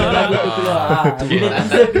Bila lagu tu keluar bila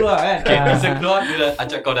teaser keluar kan. Okay, bisa keluar dia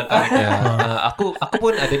ajak kau datang. Ya, aku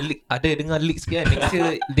pun ada dengar leak sikit kan.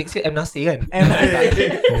 Next year M Nasir kan.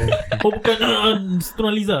 Oh, bukan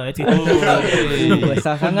Nurhaliza actually.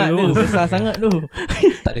 Besar sangat tu. Besar sangat tu.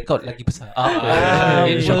 Tak ada kaut lagi besar.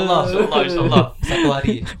 InsyaAllah. Satu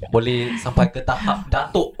hari boleh sampai ke tahap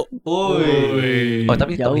Datuk. Oi. Oh,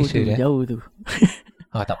 tapi kat Jauh Malaysia tu. je. Jauh tu.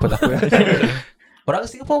 Tak apa. Orang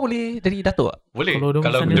Singapura boleh jadi Datuk tak? Boleh. Kalau dia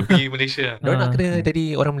Kalau sana. kita pergi Malaysia. Diorang nak kena jadi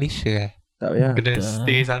orang Malaysia Tak payah. Kena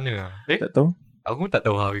stay sana. Tak tahu. Aku pun tak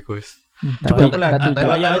tahu how because Tak apa lah. Datuk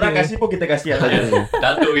Kalau Jaya orang ada. kasih pun kita kasih atas je.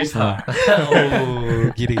 Datuk Isha.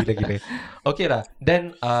 Oh, gila. Okay lah.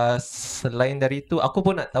 Then selain dari tu, aku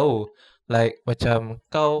pun nak tahu like macam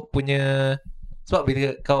kau punya, sebab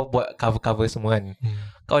bila kau buat cover-cover semua kan,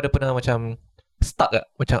 kau ada pernah macam stuck tak?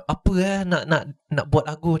 Macam apa nak buat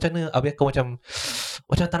lagu macam mana? Habis kau macam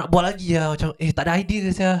tak nak buat lagi lah. Macam tak ada idea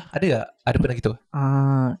saya. Ada tak? Ada pernah gitu?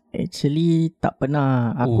 Actually tak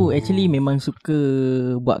pernah. Aku actually memang suka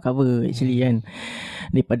buat cover actually kan.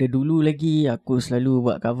 Daripada dulu lagi aku selalu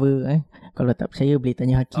buat cover Kalau tak percaya boleh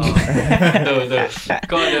tanya Hakim. Betul.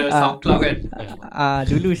 Kau ada SoundCloud kan?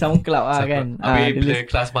 Dulu SoundCloud kan. Habis Dulu bila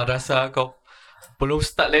kelas madrasah kau belum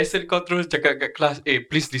start lesson kau terus cakap kat kelas,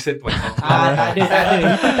 please listen to my song. tak ada.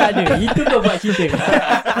 Itu tak ada. Itu kau buat cerita.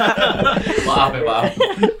 Maaf.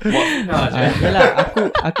 Yalah,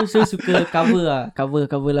 aku suka cover lah. Cover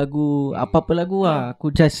lagu, apa-apa lagu lah.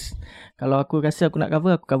 Aku just, kalau aku rasa aku nak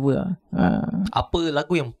cover, aku cover lah. Apa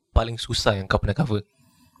lagu yang paling susah yang kau pernah cover?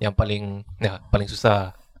 Yang paling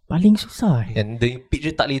susah. Paling susah Yang the pitch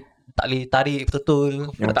dia tak boleh tarik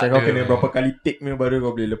betul-betul. Yang Tak macam kau ada. kena berapa kali take ni baru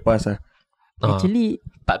kau boleh lepas lah. Actually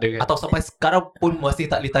Tak ada kan? Atau sampai sekarang pun masih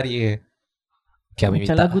tak boleh tarik ke? Okay, Amin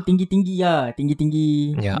macam minta. lagu tinggi-tinggi lah.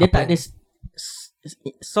 Tinggi-tinggi. Ya, Dia apa tak ada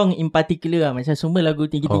song in particular lah. Macam semua lagu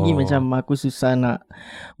tinggi-tinggi macam aku susah nak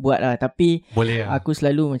buat lah. Tapi Boleh lah. aku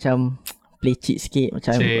selalu macam play cheat sikit.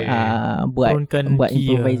 Macam Cik. buat Turunkan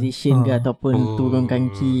key improvisation ke lah. ataupun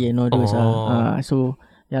turunkan key and all those lah. So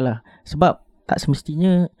yalah. Sebab tak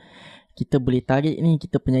semestinya kita boleh tarik ni,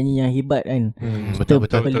 kita penyanyi yang hebat kan. Kita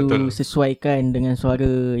perlu sesuaikan dengan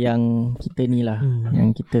suara yang kita ni lah.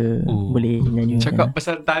 Yang kita boleh nyanyi. Cakap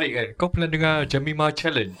pasal tarik kan, kau pernah dengar Jamima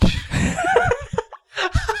Challenge?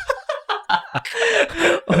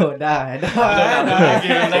 Oh dah. Lagi.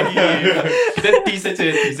 Kita tease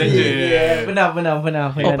saja. Benar Oh,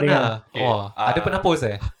 pernah. dengar. Wah, ada pernah post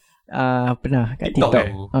Pernah kat TikTok,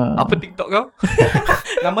 TikTok. Apa TikTok kau?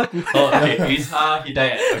 Nama aku. Oh, okay. Isha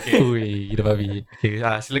Hidayat. Okay. Ui, gila babi. Okay,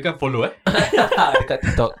 silakan follow Dekat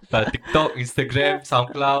TikTok. TikTok, Instagram,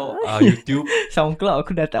 SoundCloud, YouTube. SoundCloud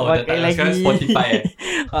aku dah tak dah pakai lagi. Sekarang Spotify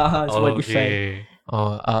Spotify.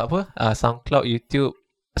 SoundCloud, YouTube,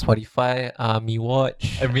 Spotify, Me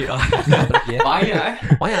Watch. Banyak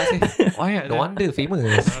Banyak sih. Banyak No wonder famous.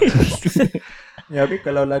 Ya, habis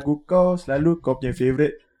kalau lagu kau selalu kau punya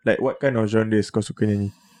favourite, like what kind of genres kau suka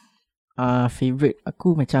nyanyi? Favorite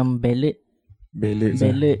aku macam ballad,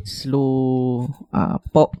 slow,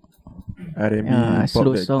 pop, R&B, pop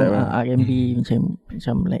slow that song, type lah. R&B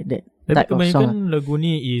macam like that. Tapi Type of song. kebanyakan lagu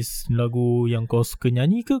ni is lagu yang kau suka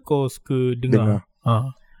nyanyi ke kau suka dengar?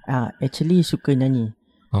 Actually suka nyanyi.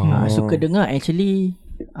 Suka dengar actually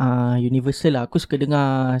universal lah. Aku suka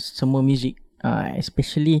dengar semua music.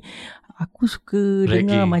 Especially aku suka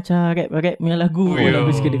dengar macam rap punya lagu.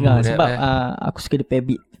 Aku suka dengar sebab aku suka dia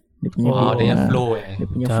beat. Dia punya beat. Dia yang flow Dia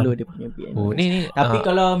punya flow, dia punya beat. Ni Tapi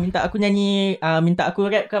kalau minta aku nyanyi, minta aku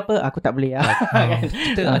rap ke apa, aku tak boleh lah.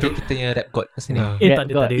 kita ada kita punya rap god kat sini. Tak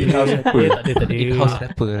ada. In-house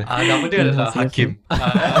rapper. Nama dia adalah Hakim.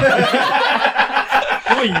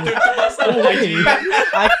 Itu pasal IG.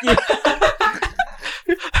 Hakim.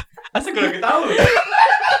 Asal korang ketawa?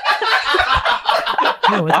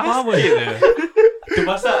 Macam apa? Itu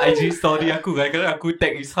pasal IG story aku. Kadang-kadang aku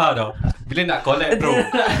tag Isha tau. Bila nak collab bro.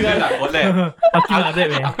 Aku nak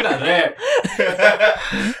rap Aku nak rap.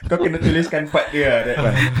 Kau kena tuliskan part dia rap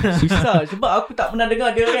kan. Susah sebab aku tak pernah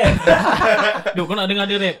dengar dia rap. Duk, kau nak dengar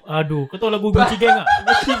dia rap? Aduh, kau tahu lagu Gucci Gang tak?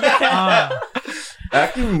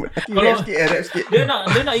 Hakim rap sikit. Dia nak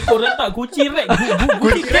ikut rentak Gucci rap.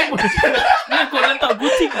 Gucci Gang pun. Dia ikut rentak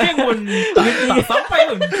Gucci Gang pun tak sampai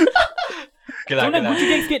pun. Okay lah, Kau nak Gucci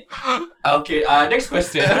Gang sikit. Okay, next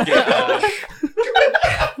question. Okay,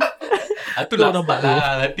 itu lah nampak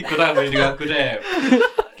lah. Nanti korang boleh dengar aku rap.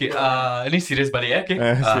 Okay, ini serius balik okay.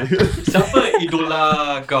 Siapa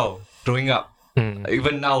idola kau growing up?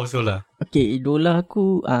 Even now also lah. Okay, idola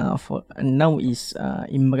aku for now is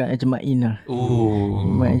Imran Ajmain lah.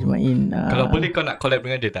 Imran Ajmain. Kalau boleh kau nak collab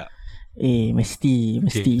dengan dia tak? Mesti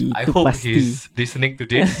I itu hope pasti. he's listening to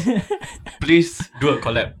this. Please do a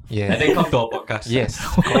collab. Yeah. And then come to our podcast. Yes.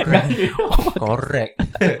 Correct.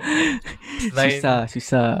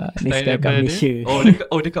 Susah. Next time kat Malaysia.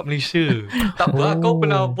 Dekat Malaysia. Tak apa, kau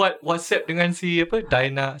pernah buat WhatsApp dengan si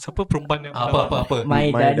Diana, siapa perempuan yang Apa?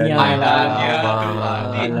 Maidania lah.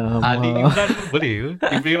 Ali Imran pun boleh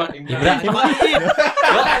ke? Imran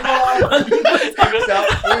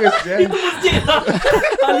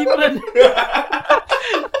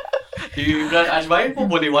Imran Ajmain pun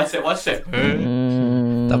boleh WhatsApp.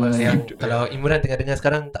 Tak apa, kalau Imran tengah dengar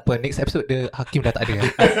sekarang, tak apa, next episode dia Hakim dah tak ada.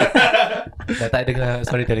 Dah tak dengar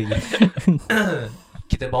suara dia lagi.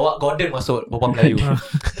 Kita bawa Gordon masuk berbual Melayu.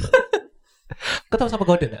 Kau tahu siapa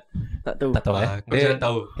Gordon tak? Tak tahu. Tak tahu Kau jangan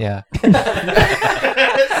tahu. Ya.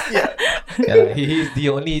 He is the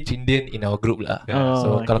only Chindian in our group lah.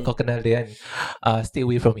 So kalau kau kenal dia kan, stay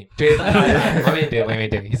away from him. Main dia.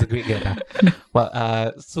 He's a great guy lah. But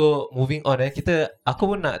so moving on aku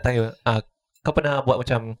pun nak tanya, kau pernah buat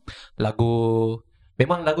macam lagu,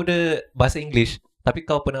 memang lagu dia bahasa English, tapi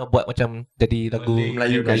kau pernah buat macam jadi lagu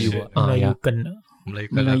Melayu version.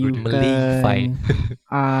 Malayfied.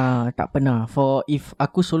 Tak pernah. If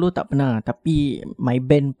aku solo tak pernah, tapi my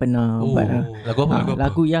band pernah buat lah. Lagu apa?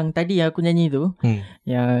 Lagu yang tadi aku nyanyi tu,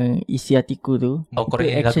 yang Isi Hatiku tu, korang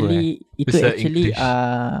nyanyi lagu itu actually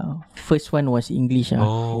first one was English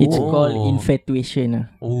lah. It's called Infatuation lah.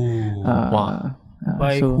 Wah.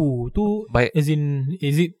 By who? Tu as in,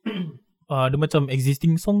 is it dia macam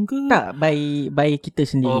existing song ke? Tak, by kita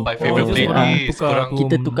sendiri. By favorite playlist.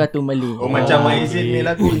 Kita tukar tu Malay. Macam Maizin ni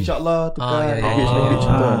lagu InsyaAllah tukar language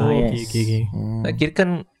tu. Okay. Kira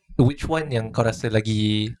kan which one yang kau rasa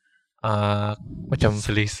lagi macam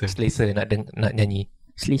selesa nak nyanyi?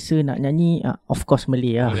 Selesa nak nyanyi, of course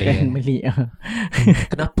Malay lah. Malay.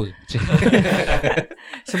 Kenapa?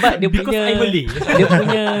 Sebab dia punya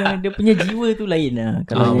jiwa tu lain lah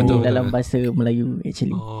kalau nyanyi dalam bahasa Melayu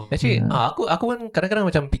actually. Actually aku pun kadang-kadang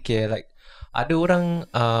macam fikir like ada orang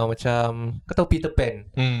macam kau tahu Peter Pan.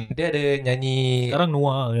 Dia ada nyanyi sekarang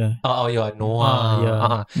Noah ke?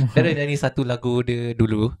 Noah. Dia ada nyanyi satu lagu dia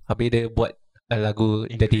dulu, habis dia buat lagu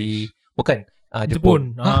jadi bukan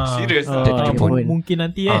Jepun. Serius? Jadi Jepun. Mungkin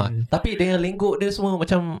nanti kan. Tapi dengan lenggok dia semua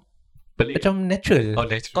macam macam natural.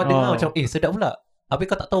 Kau dengar macam sedap pula. Habis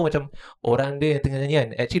kau tak tahu macam orang dia yang tengah nyanyi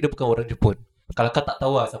kan, actually dia bukan orang Jepun. Kalau kau tak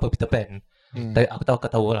tahu lah siapa Peter Pan, tapi aku tahu kau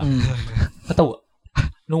tahu lah. Kau tahu tak?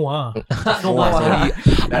 Noah. Noah, sorry.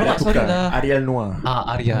 Dah Alamak, sorry tukar. lah. Ariel Noah.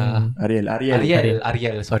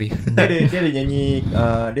 Ariel, sorry. Dia ada nyanyi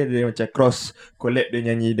dia ada macam cross collab dia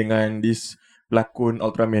nyanyi dengan this pelakon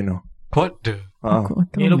Ultraman tu. What the?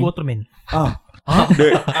 Ni logo Ultraman.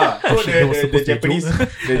 The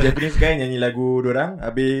Japanese guy nyanyi lagu dorang,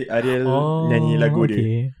 habis Ariel nyanyi lagu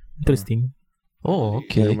dia. Interesting. Oh,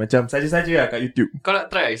 Okay. okay. Macam saja-saja lah kat YouTube. Kau nak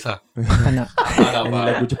try Aisyah? Tak nak. Nyanyi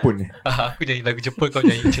lagu Jepun ni. Aku nyanyi lagu Jepun, kau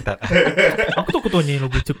nyanyi cetak. Aku tahu nyanyi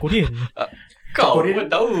logo Korean. Kau Korean? pun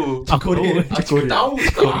tahu. Aku tahu. Aku tahu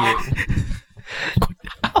kau.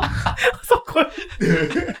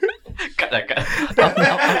 Kat lah, kat.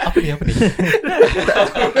 Apa ni?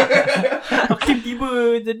 Aku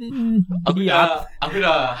tiba-tiba jadi Aku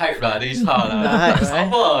dah hype lah dari Ishak lah. Dah hype,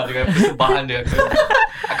 Sabar dengan persembahan dia.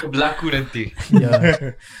 Aku berlaku nanti. Ya.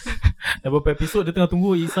 Dah berapa episod dia tengah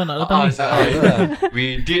tunggu Isa nak datang ni.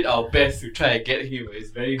 We did our best to try and get him. It's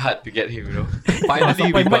very hard to get him, you know. Finally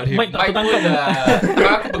Sampai we got him. Mike tak Mike tertangkap. pun dah.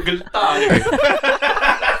 Aku bergetar ni.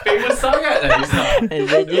 Famous sangat lah Isa.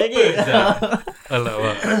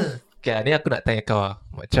 Alamak. Okay, ni aku nak tanya kau lah.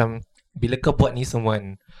 Macam bila kau buat ni semua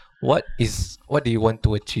kan, what do you want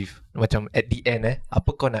to achieve? Macam at the end apa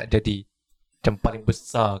kau nak jadi? Macam paling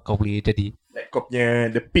besar kau boleh jadi. Like kau punya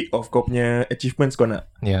the peak of kau punya achievements kau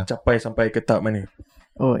nak Ya. capai sampai ke tahap mana?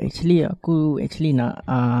 Oh, aku nak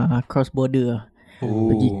cross border lah.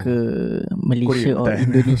 Pergi ke Malaysia Korea, or betul.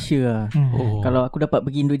 Indonesia lah. Oh. Kalau aku dapat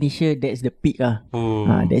pergi Indonesia, that's the peak lah. Oh.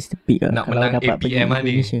 That's the peak lah. Nak Kalau menang dapat pergi APM lah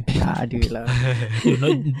ni. Indonesia. Tak ada lah.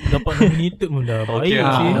 Dapat nominated pun dah Okay baik.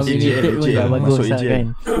 lah. Cik. Nominated pun AJ, dah bagus masuk lah AJ.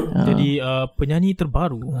 kan. Jadi penyanyi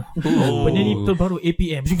terbaru. Penyanyi terbaru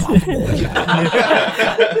APM.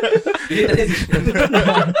 Dia tadi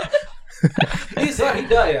Ini suara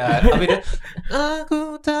Hidayat. Habis dia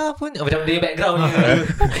aku tak punya macam dia background ni.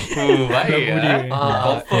 Baik Lagu lah. dia.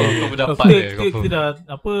 Confirm kau dapat dia. Kita dah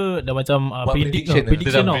dah macam Buat prediction.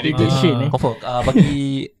 prediction tau. Prediction Confirm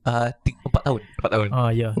bagi 4 tahun. 4 tahun.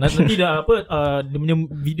 Ya. Nanti dah dia punya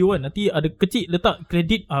video kan nanti ada kecil letak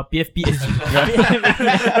kredit PFPSG.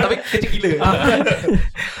 Tapi kecil gila.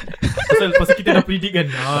 Pasal kita dah predict kan.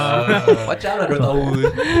 Macam lah dia tahu.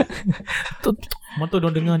 Mantap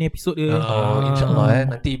diorang dengar ni episod dia.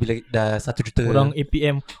 InsyaAllah nanti bila dah 1 juta Orang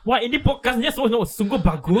APM. Wah, ini podcastnya sungguh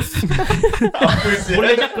bagus.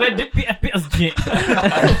 Bolehnya kredit PFPSG.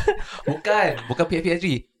 Bukan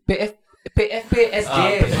PFPSG. PFPSG.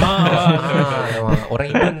 Orang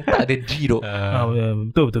Indon tak ada G tu.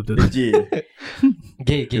 Betul. J.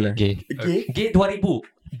 G 2000.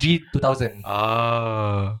 G 2000.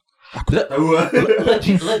 Aku tak tahu lah.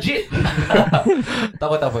 Legit.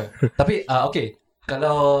 Tak apa. Tapi okay.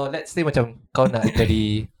 Kalau let's say macam kau nak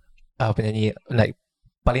jadi penyanyi, like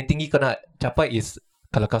paling tinggi kau nak capai is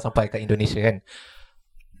kalau kau sampai kat Indonesia kan.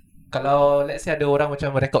 Kalau let's say ada orang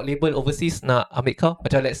macam record label overseas nak ambil kau,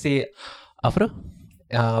 macam let's say apa tu?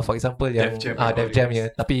 For example yang Def Jam ya,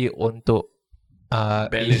 tapi untuk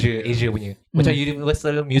Asia punya. Macam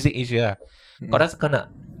Universal Music Asia lah. Kau rasa kau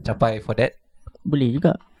nak capai for that? Boleh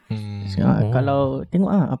juga. Kalau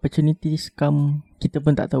tengok opportunities come, kita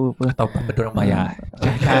pun tak tahu apa. Atau berapa orang bayar?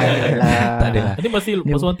 Tak ada lah. I think masih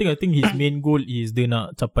one thing, I think his main goal is dia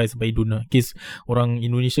nak capai sampai dunia. Case orang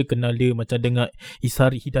Indonesia kenal dia macam dengar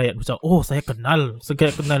Isari Hidayat macam, oh saya kenal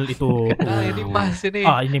itu. Ini mas ni.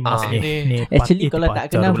 Ini mas ni. Actually kalau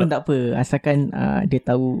tak kenal pun tak apa, asalkan dia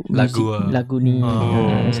tahu lagu ni.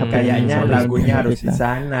 Kayaknya lagunya harus di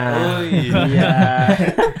sana.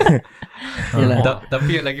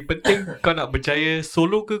 Tapi yang lagi penting, kau nak berjaya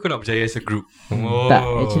solo ke kau nak berjaya as a group? Tak,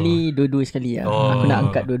 actually dua-dua sekali lah. Aku nak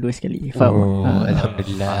angkat dua-dua sekali. Faham?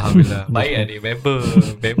 Alhamdulillah. Baik lah ni.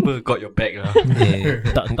 Member got your back lah.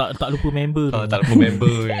 Tak lupa member. Tak lupa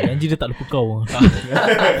member. Janji dia tak lupa kau.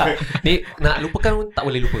 Ni nak lupakan pun tak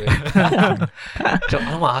boleh lupa.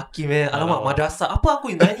 Alamak Hakim alamak madrasah. Apa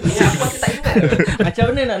aku yang nyanyi? Aku tak ingat.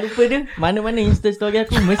 Macam mana nak lupa dia? Mana-mana Insta story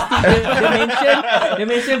aku mesti dia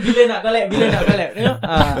mention bila nak collab. Tengok.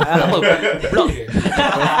 Apa? Blog ke?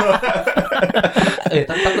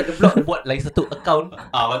 Takut dia blog, dia buat lagi satu account.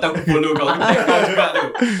 Mata aku follow kau. Kau juga tu.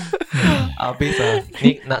 Habis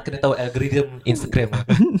ni nak kena tahu algorithm Instagram.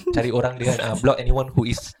 Cari orang dengan block anyone who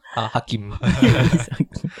is Hakim.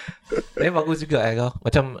 Tapi bagus juga kau.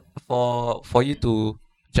 Macam for you to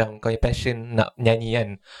macam kau yang passion nak nyanyi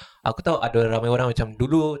kan. Aku tahu ada ramai orang macam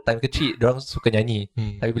dulu time kecil diorang suka nyanyi.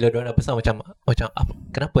 Tapi bila diorang dah besar macam apa,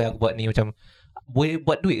 kenapa aku buat ni, macam boleh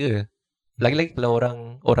buat duit ke? Lagi-lagi kalau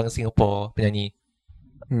orang Singapore penyanyi.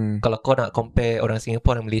 Kalau kau nak compare orang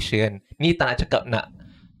Singapore dan Malaysia kan, ni tak nak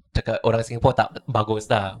cakap orang Singapore tak bagus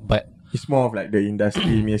dah, but It's more of like the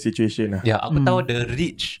industry punya situation lah. Ya, aku tahu the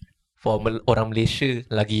reach for orang Malaysia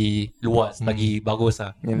lagi luas, lagi bagus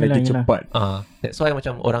lah. Yang lagi Yelah. cepat. That's why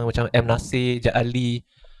macam orang macam M. Nasir, Jad Ali,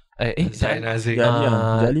 Zain Azim.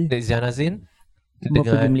 Jali. Zian Azin Semua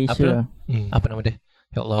pergi Malaysia lah. apa nama dia?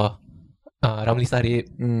 Ya Allah. Ramli Sarip.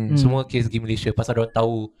 Semua kes pergi Malaysia pasal diorang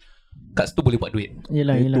tahu kat situ boleh buat duit.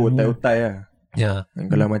 Yelah. Itu otai-otai lah. Ya.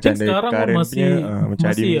 Kalau macam Think sekarang current masih punya macam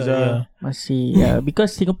Adi Mirza. Masih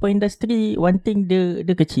because Singapore industry one thing dia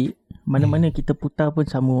kecil. Mana-mana kita putar pun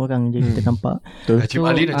sama orang je kita nampak. Najib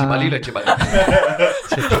Ali.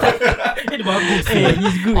 Dia bagus.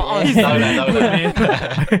 he's good. Tahu lah.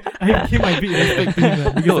 I give my big respect to him.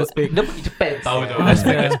 Biggest respect. Dia pergi Japan. Tahu.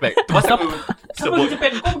 Respect. Tu pasal aku Siapa pergi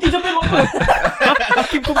Japan? Kau pergi Japan apa?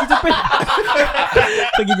 Hakim kau pergi Japan.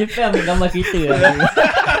 Pergi Japan ambil gambar kereta lah.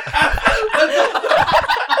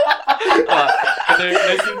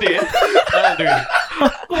 kena suntik. Aduh.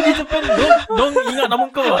 Kau pergi Japan. Dong ingat nama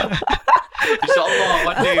kau lah. InsyaAllah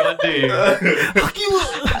one day. Hakim.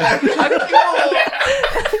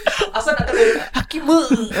 Asal nak kata Hakim.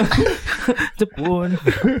 Jepun.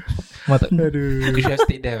 Mata. You should have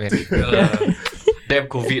stayed there, man. Damn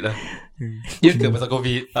COVID lah. Ya ke pasal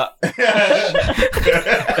COVID? Tak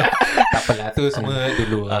apalah, tu semua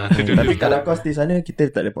dulu. Tapi kalau kau stay sana, kita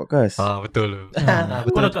tak ada podcast. Betul.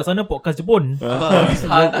 Kau dah kat sana podcast Jepun.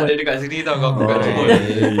 Han ada dekat sini tau kau kat Jepun.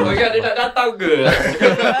 Kau ingat dia nak datang ke?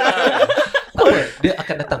 Tak apa, dia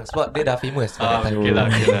akan datang sebab dia dah famous. Okay lah.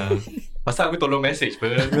 Pasal aku tolong message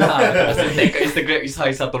pun. Pasal tag kat Instagram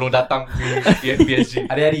Isa tolong datang ke PSG.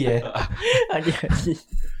 Hari-hari Adik-adik.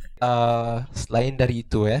 Selain dari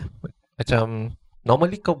itu macam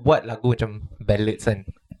normally kau buat lagu macam ballads kan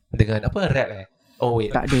dengan apa rap Oh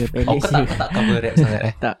wait, Tak ada kau balance tak cover rap sangat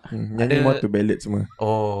Tak. Nyanyi Ada- more to ballad semua.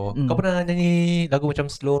 Kau pernah nyanyi lagu macam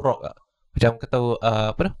slow rock tak? Macam kau tahu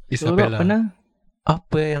apa tu? Isabella. Pernah?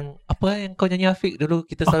 Apa yang kau nyanyi Afiq dulu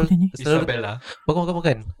kita Aku nyanyi? selalu Isabella.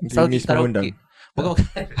 bukan. Selalu Miss kita Mengundang. karaoke.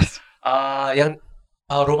 Bukan. Yang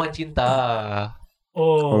Roman Cinta.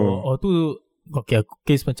 Oh tu okay, aku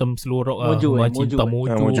case macam slow rock lah. Mojo, Rumah Mojo. Cinta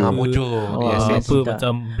Mojo. Mojo. Mojo. Oh, Yes. Roman Apa Cinta.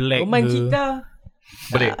 macam Black Roman ke. Cinta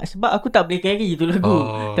Boleh. sebab aku tak boleh carry tu lagu.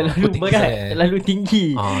 Terlalu tinggi berat, sangat. terlalu tinggi.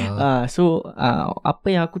 Ah. So apa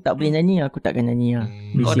yang aku tak boleh nyanyi, aku takkan nyanyi lah. Kau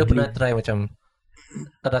ada Basically. pernah try macam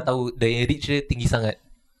kau dah tahu the reach dia tinggi sangat,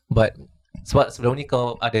 but sebab sebelum ni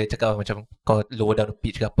kau ada cakap macam kau lower down the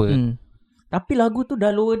pitch ke apa. Tapi lagu tu dah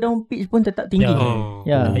lower down pitch pun tetap tinggi.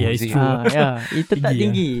 Ya. Ya. It's Easy. true. Itu tak Tinggi,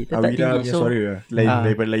 tinggi, tetap Awida tinggi. punya So suara lah. Lain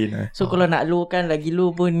daripada lain lah. kalau nak low kan lagi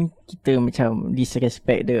low pun kita macam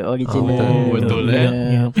disrespect the original betul,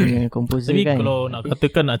 punya composer Tapi kan. kalau nak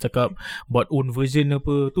katakan nak cakap buat own version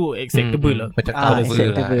apa tu acceptable lah. Macam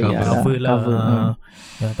acceptable, cover ya. lah. Cover lah. Cover,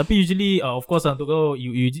 Ya, tapi usually of course lah, untuk kau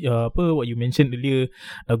you what you mentioned earlier,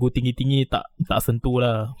 lagu tinggi-tinggi tak sentuh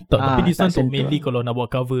lah. Tapi this tak one untuk sentuh mainly kalau nak buat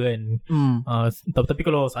cover kan. Tapi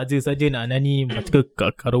kalau saja-saja nak nyanyi macam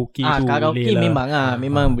karaoke tu karaoke boleh lah.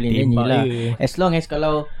 memang boleh nyanyi tembak lah. je. As long as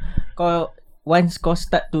kalau kau once kau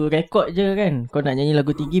start to record je kan, kau nak nyanyi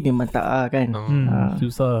lagu tinggi memang tak kan.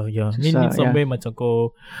 Susah ya. Susah, Need somewhere macam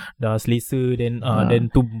kau dah selesa then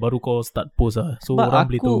tu baru kau start post lah. So orang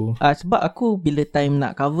boleh tu. Sebab aku bila time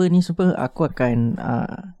nak cover ni semua aku akan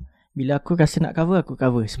bila aku rasa nak cover aku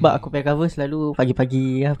cover. Sebab aku pakai cover selalu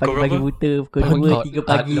pagi-pagi lah, pagi-pagi buta pukul 2 3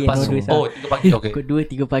 pagi and all those. 3 pagi okay. Pukul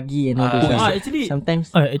 2 3 pagi and all those. Actually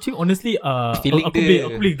Sometimes honestly Feeling aku dia-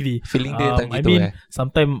 boleh agree. Feeling dia time I gitu mean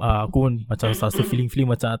sometimes aku pun macam rasa feeling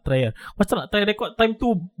macam nak try lah. Macam nak try record time tu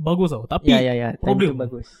bagus tau. Tapi ya time problem. tu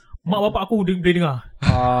bagus. mak bapak aku boleh dengar.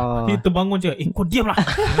 Dia terbangun je, kau diam lah.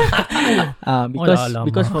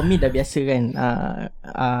 Because for me dah biasa kan.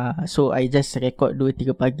 So I just record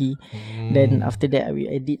 2-3 pagi. Then after that I will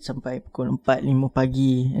edit sampai pukul 4-5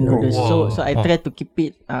 pagi and all this. So I try to keep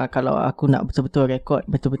it kalau aku nak betul-betul record,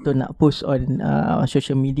 betul-betul nak post on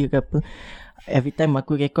social media ke apa, every time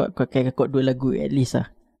aku record, aku akan record 2 lagu at least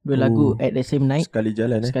lah. 2 lagu at the same night. Sekali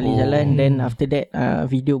jalan jalan. Then after that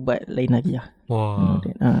video buat lain lagi lah.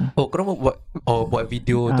 Korang buat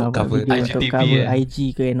video untuk buat cover video IGTV untuk cover kan? IG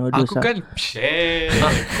ke and all those Aku lah. kan share.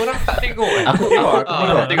 Korang tak tengok kan? Aku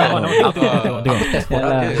Tengok. test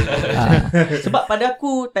korang je. Sebab pada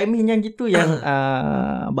aku timing yang gitu yang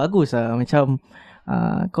bagus lah. Macam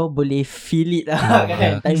kau boleh feel it lah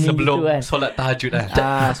kan, timing Sebelum gitu kan. solat tahajud lah.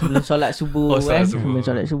 Sebelum solat subuh Oh, solat kan. subuh. Sebelum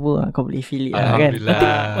solat subuh kau boleh feel it lah kan. Alhamdulillah.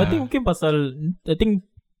 I think mungkin pasal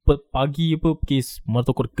pagi apa kes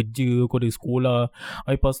masa kau ada kerja, kau ada sekolah.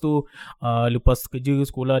 Lepas tu lepas kerja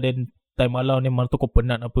sekolah then time malam ni, malam tu kau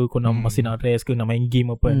penat apa, kau nak masih nak rest ke, nak main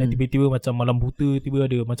game apa, dan tiba-tiba macam malam buta, tiba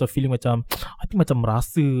ada macam feeling macam I think macam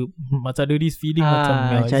rasa macam ada this feeling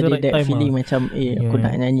macam macam ada that feeling macam aku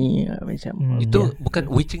nak nyanyi macam Itu bukan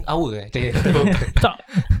witching hour tak.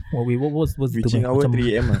 Wait, what was it? Witching hour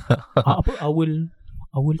 3am apa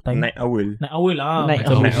owl time? Night owl Night owl lah. Night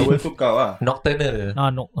macam Night owl tu kau lah. Nocturnal.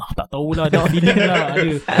 Tak tahulah, ada feeling lah ada.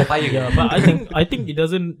 Fire. Yeah, but I think it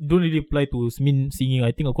don't really apply to singing.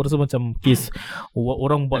 I think aku rasa macam case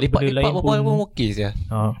orang buat benda lain pun pun. ya.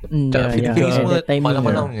 feeling semua timing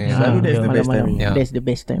malam-malam Selalu that's the best timing. That's the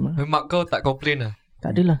best time. Mak kau tak complain lah?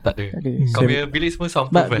 Tak adalah. Tak ada. Tak ada. Kau punya bilik semua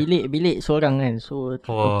soundproof Sebab bilik seorang kan. So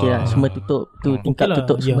okay lah, semua tutup. Tingkap Okay lah,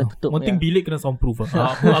 tutup semua tutup. Penting bilik kena soundproof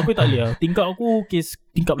lah. Aku tak boleh lah. Tingkap aku case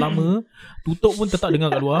tingkap lama, tutup pun tetap dengar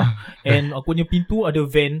kat luar. And aku punya pintu ada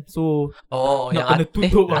vent. So nak kena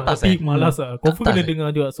tutup lah. Tapi malas lah. Confirm kena dengar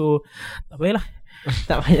juga. So tak payahlah.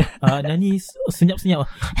 Tak payah. Nyanyi senyap-senyap lah.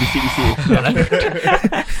 Bisik-bisik.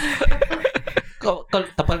 Kau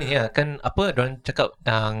tak apa ni ya, kan apa diorang cakap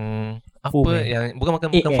yang apa foam yang bukan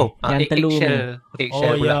foam, yang telur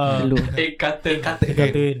eggshell pula. Telur. Egg carton.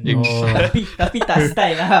 Tapi tak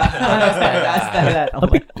style lah. Tak style lah.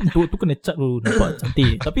 Tapi tu kena cat dulu, nampak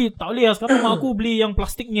cantik. Tapi tak boleh lah. Sekarang mak aku beli yang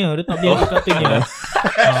plastiknya. Dia tak beli yang katanya.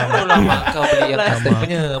 Itulah mak kau beli yang plastik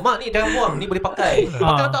punya. Mak ni jangan buang, ni boleh pakai.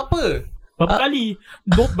 Pakai tak apa. Berapa kali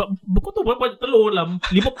kau tahu berapa telur lah,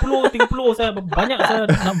 50, 30 saya banyak saya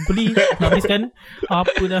nak beli, nak habiskan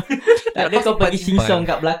apa dah. Tak ada kau pergi sing-song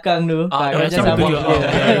kat belakang tu. macam sama tu juga.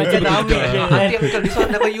 Macam tak ambil je. Auntie uncle, this one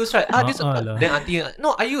never use right? Then auntie,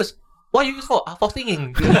 no I use. What you use for? For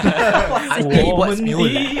singing. Auntie buat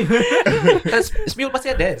smule. Kan smule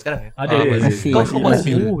pasti ada sekarang. Ada. Kau buat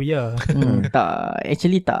smule? Oh ya. Tak,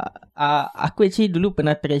 actually tak. Aku actually dulu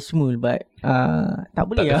pernah try smule but tak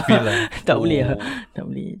boleh lah. Tak boleh lah. Tak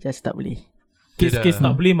boleh. Just tak boleh. Kes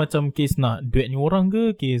tak boleh macam kes nak duet ni orang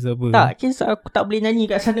ke kes apa? Tak, kes aku tak boleh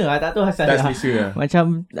nyanyi kat sana lah. Tak tahu asal Tak lah. selesa lah.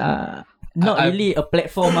 Macam not really a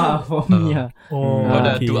platform lah for me lah. Oh, Kau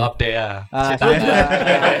dah okay. do up there lah.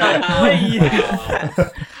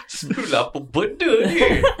 Sebelum apa benda ni.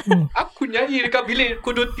 Aku nyanyi dekat bilik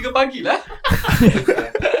pukul 2-3 pagi lah.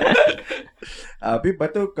 Tapi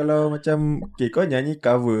lepas tu kalau macam kau nyanyi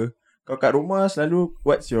cover, kau kat rumah selalu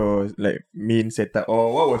what's your like main setup,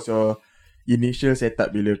 or what was your initial setup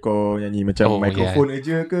bila kau nyanyi? Macam mikrofon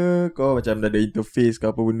aja ke, kau macam dah ada interface ke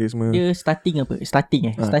apa benda semua? Dia starting apa?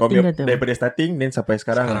 Starting kau Starting kata daripada starting then sampai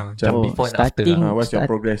sekarang macam before and starting, after what's your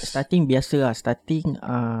progress? Starting biasa lah. Starting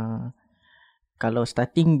kalau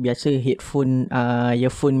starting biasa headphone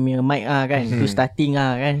earphone punya mic kan. Itu starting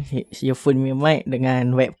kan. Earphone punya mic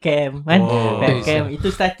dengan webcam kan. Webcam itu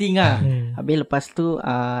starting Habis lepas tu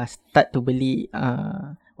start to beli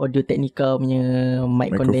Audio Technica punya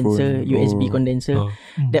mic condenser, USB condenser.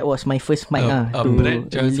 That was my first mic Brand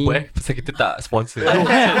jangan sebut pasal kita tak sponsor.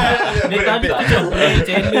 Dia tadi macam brand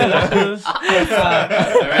channel apa.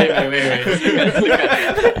 Wait.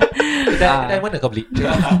 Dari mana kau beli?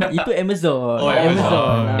 Itu Amazon.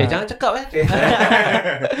 Amazon. Jangan cakap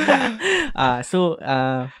So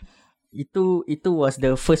itu was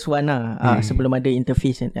the first one sebelum ada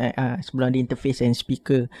interface and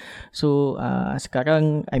speaker. So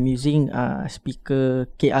sekarang I'm using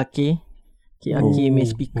speaker KRK punya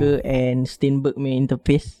speaker and Steinberg punya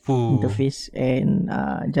interface and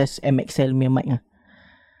just MXL punya mic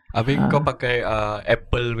Habis kau pakai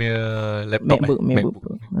Apple punya laptop MacBook.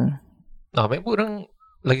 MacBook orang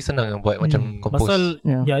lagi senang buat macam compose. Pasal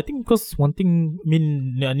I think because one thing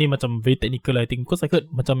ni macam very technical lah. I think because I heard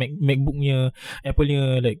macam MacBook punya Apple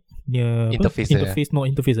punya like interface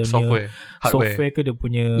software ke dia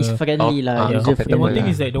punya is friendly lah, user friendly. One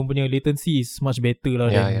thing is like dia punya latency is much better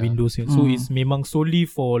lah than Windows. So it's memang solely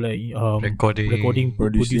for like recording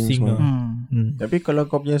producing lah. Tapi kalau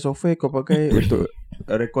kau punya software kau pakai untuk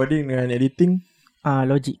recording dengan editing,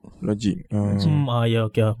 Logic.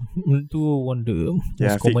 Okay. Tu one the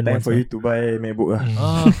most common common time for you to buy MacBook lah.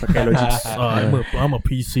 Pakai Logic. I'm a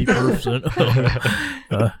PC person.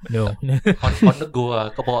 No. On the go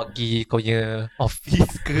kau bawa pergi kau punya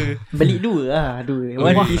office ke? Beli dua.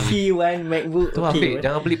 One PC, one MacBook. Tu ambil,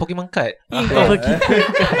 jangan beli Pokemon card.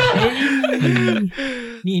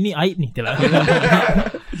 Ni aib ni telah.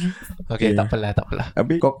 Okay, tak apalah.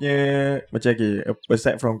 Habis kau punya macam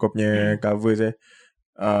aside from kau punya covers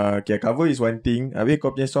cover is one thing. Habis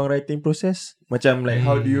kau punya songwriting process, macam like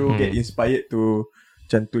how do you get inspired to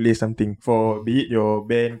macam tulis something for be it your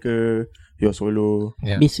band ke your solo?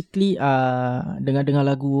 Basically dengar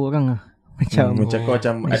lagu orang macam kau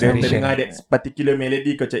macam ada terdengar that particular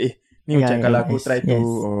melody, kau macam ni macam kalau aku try to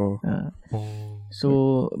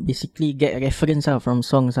So basically get reference lah from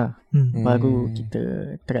songs lah. Baru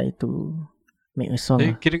kita try to make a song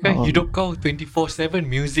lah. Kira kan hidup kau 24/7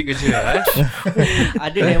 music aja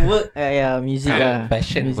Ada network music lah.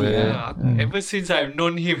 Passion music pun. lah. Ever since I've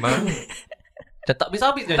known him Macam tak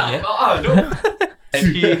habis-habis nyanyi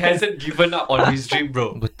and he hasn't given up on his dream,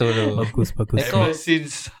 bro. Betul tu. Bagus. Ever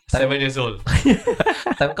since 7 years old.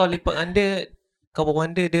 Time kau lipat anda, kau berbual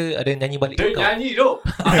anda, dia ada nyanyi balik Dia kau. nyanyi tu.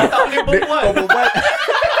 Aku tak boleh berbual. Kau berbual.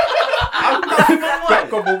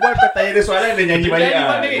 Kau berbual, kau tanya dia soalan, dia nyanyi balik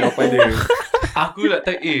lah. Jawapan dia. Aku nak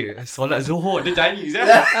tanya, solat Zuhur dia nyanyi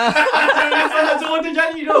saya. Solat Zuhur dia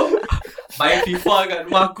nyanyi tu. Main FIFA kat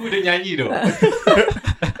rumah aku dia nyanyi tu.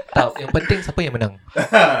 Tak, yang penting siapa yang menang.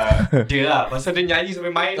 Dia lah, pasal dia nyanyi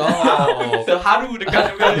sampai main. Terharu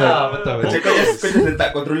dekat dia. Betul. Macam kau just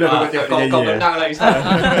letak controller, kau tengok dia Kau nyanyi. menang lah Isan.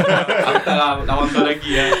 Aku tak lah lawan kau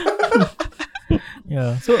lagi lah.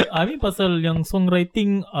 Yeah. So I mean pasal yang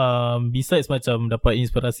songwriting besides macam dapat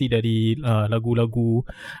inspirasi dari lagu-lagu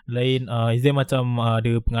lain, is there macam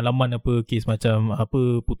ada pengalaman apa case macam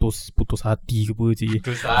apa putus hati ke apa cik?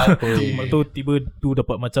 Putus hati. Atau tiba tu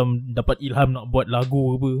dapat ilham nak buat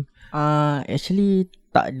lagu apa? Actually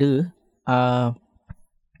tak ada.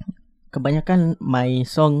 Kebanyakan my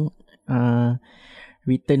song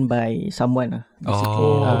written by someone lah.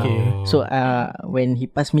 Okay. So when he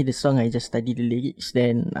passed me the song, I just study the lyrics,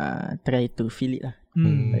 then try to feel it lah.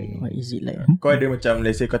 Like, what is it like? Kau ada macam,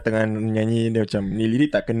 let's say kau tengah nyanyi, dia macam ni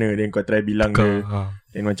lirik tak kena, then kau try bilang dia.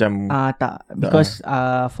 Then macam Tak, because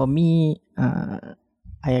for me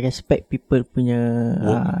I respect people punya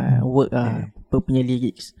work people punya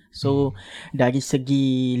lyrics. So dari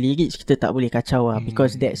segi lyrics kita tak boleh kacau lah,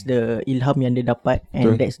 because that's the ilham yang dia dapat,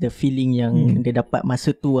 and that's the feeling yang dia dapat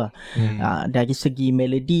masa tu lah. Dari segi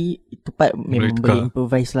melody itu part memang boleh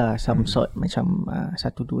improvise lah some sort, macam 1,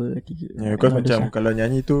 2, 3. because macam kalau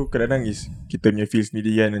nyanyi tu kadang-kadang is kita punya feel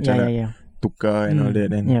sendiri kan, macam nak tukar and all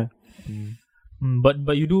that kan.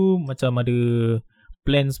 But you do macam ada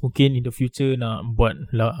plans mungkin in the future nak buat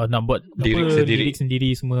lirik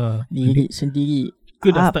sendiri semua. Lirik sendiri ke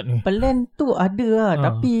dah start ni? Plan tu ada lah,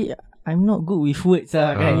 tapi I'm not good with words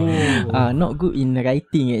lah kan. Not good in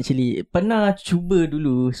writing actually. Pernah cuba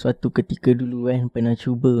dulu suatu ketika dulu kan, pernah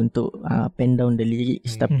cuba untuk pen down the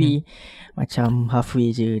lyrics, tapi macam halfway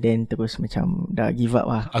je, then terus macam dah give up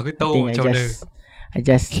lah. Aku tahu macam mana. I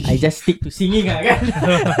just stick to singing lah kan.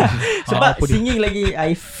 Sebab singing lagi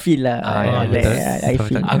I feel lah. I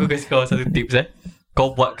feel. Aku kasi kau satu tips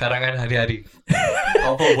Kau buat karangan hari-hari.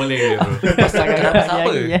 Apa boleh bro. Pasal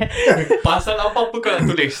apa? Pasal apa-apa kau nak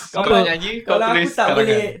tulis. Kau nak nyanyi, kau kalau tulis aku tak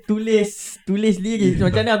boleh tulis lirik,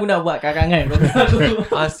 macam mana aku nak buat karangan?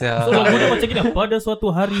 So lagu dia macam gini, pada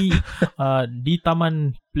suatu hari di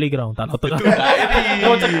taman playground, tak tahu dah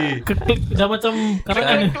macam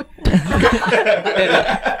karangan ni.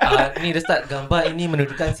 Ni dia start gambar ini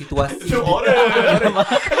menunjukkan situasi.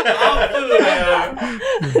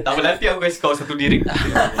 Tak apa, nanti aku kasi kau satu lirik.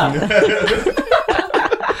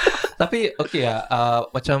 Tapi okay lah,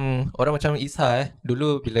 macam orang macam Isha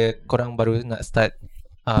dulu bila korang baru nak start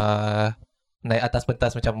naik atas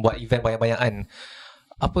pentas, macam buat event banyak-banyakan,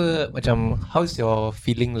 apa macam how's your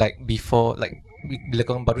feeling like before, like bila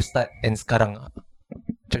korang baru start and sekarang?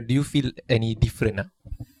 Macam do you feel any different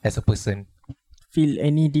as a person? Feel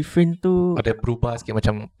any different tu ada berubah sikit,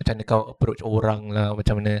 macam mana kau approach orang lah,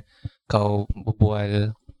 macam mana kau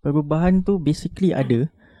berbual? Perubahan tu basically ada.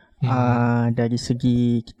 Dari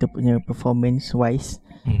segi kita punya performance wise,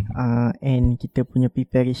 and kita punya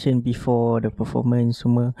preparation before the performance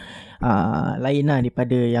semua lain lah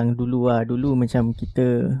daripada yang dulu lah. Dulu macam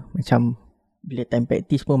kita macam bila time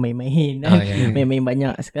practice pun main-main kan. Main-main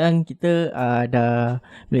banyak. Sekarang kita dah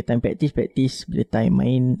bila time practice, bila time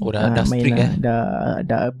main dah main strict lah,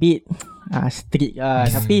 dah a bit strict lah.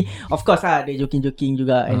 Tapi of course ada joking-joking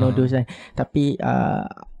juga and all those kan. Tapi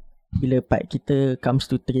bila part kita comes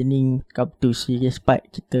to training, come to serious part,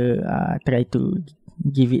 kita try to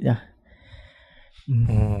give it lah.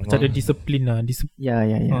 Macam ada disiplin lah. Ya.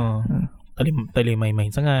 Tak boleh main-main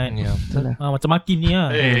sangat. Betul lah. Macam Makin ni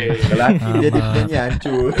lah. Lelaki dia nyanyi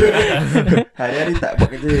hancur. Hari-hari tak buat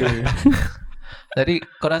kerja. Jadi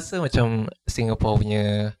kau rasa macam Singapore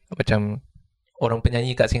punya, macam orang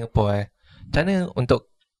penyanyi kat Singapore macam mana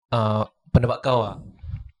untuk pendapat kau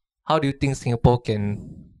how do you think Singapore can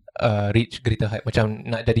reach greater height, macam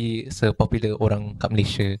nak jadi sepopular orang kat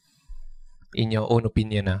Malaysia? In your own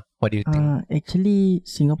opinion what do you think? Actually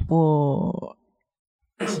Singapore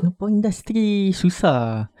industry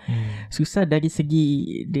susah. Susah dari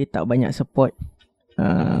segi dia tak banyak support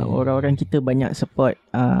orang-orang kita banyak support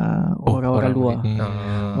orang-orang luar.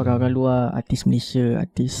 Orang-orang luar, artis Malaysia,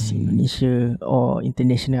 artis Indonesia or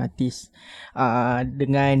international artis.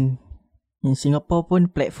 Dengan in Singapore pun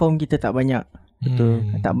platform kita tak banyak. Betul.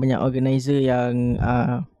 Tak banyak organizer yang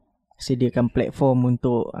sediakan platform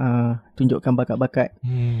untuk tunjukkan bakat-bakat.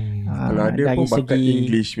 Kalau ada pun bakat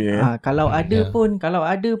English punya. Kalau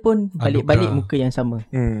ada pun balik-balik muka yang sama.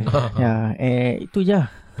 Ya, itu je.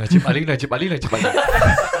 Najib Ali.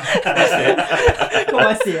 Kau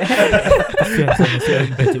masih Kasihan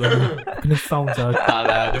Najib Ali. Kena sound je. Tak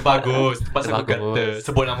lah, dia bagus. Pasal aku kata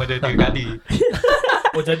sebut nama dia 3 kali.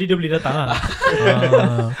 Oh, jadi dia boleh datang lah.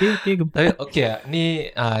 Okay lah.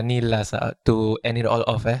 Ni last lah to end it all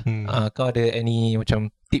off kau ada any macam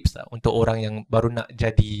tips tak untuk orang yang baru nak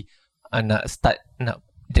jadi nak start nak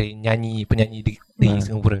jadi penyanyi di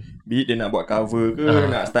Singapura? Be it dia nak buat cover ke,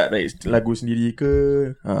 nak start write lagu sendiri ke,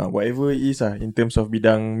 whatever it is in terms of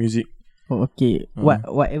bidang music. Okay,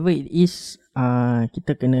 whatever it is,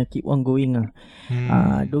 kita kena keep on going lah.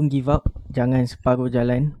 Don't give up, jangan separuh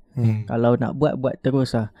jalan. Kalau nak buat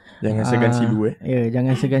terus lah. Jangan segan silu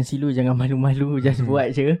jangan segan silu, jangan malu-malu, just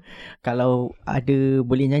buat je. Kalau ada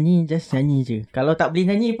boleh nyanyi, just nyanyi je. Kalau tak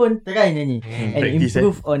boleh nyanyi pun try nyanyi. And practice,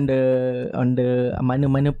 improve on the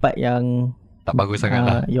mana-mana part yang tak bagus sangat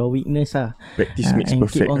lah. Your weakness lah. Practice makes and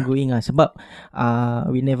perfect keep on going lah. Sebab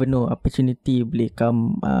we never know, opportunity boleh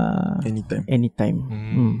come anytime.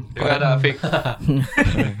 Dengar tak Afiq?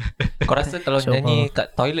 Kau rasa kalau nyanyi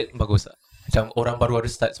kat toilet bagus tak? Macam orang baru ada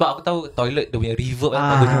start. Sebab aku tahu toilet dia punya reverb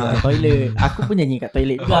bagus juga. Toilet. Aku pun nyanyi kat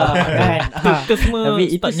toilet juga kan. Kita semua tapi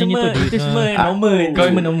itu semua normal.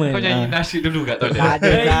 Kau nyanyi nasyid dulu kat toilet.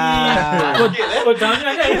 Ada lah. Kau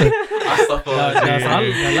jangan kan. Astaghfirullah.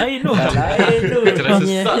 Dah lain tu. Macam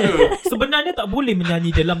sesak tu. Sebenarnya tak boleh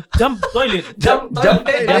menyanyi dalam jam toilet. Jam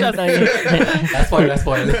toilet. Last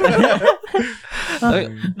point.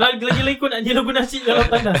 Lagi-lagi kau nak nyanyi lagu nasyid dalam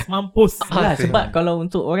tandas. Mampus. Sebab kalau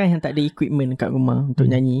untuk orang yang tak ada equipment kat rumah untuk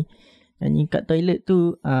nyanyi kat toilet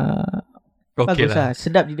tu bagus lah.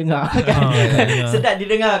 Sedap didengar kan. Sedap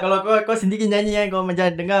didengar. Kalau kau sendiri nyanyi kan, kau macam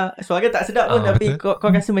dengar suara tak sedap pun, tapi kau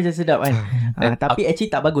rasa macam sedap kan. Tapi actually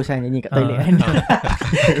tak bagus lah nyanyi kat toilet kan.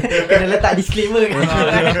 Kena letak disclaimer kan.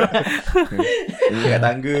 Ini kat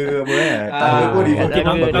tangga apa kan. Tangga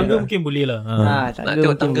pun tangga mungkin boleh lah. Nak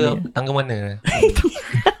tengok tangga mana.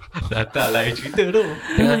 Tak lain cerita tu.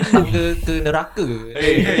 Dengan tangga ke neraka.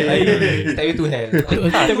 Stairway to hell.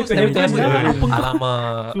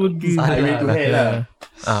 Alamak. Highway to hell lah.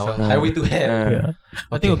 Highway to hell.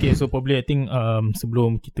 I think okay. So probably I think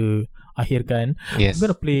sebelum kita akhirkan, yes,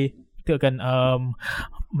 we're gonna play. Kita akan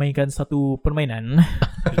mainkan satu permainan.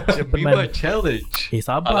 Jemima Challenge.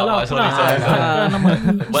 Sabarlah. Sorry.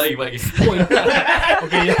 Balik.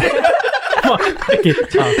 Okay. Okay,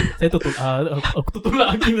 saya tutup. Aku tutup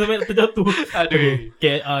lagi sampai terjatuh. Aduh.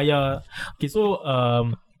 Okay, so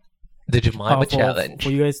The Jemima Challenge. For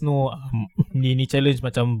you guys know, ni challenge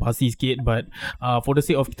macam basi sikit, but for the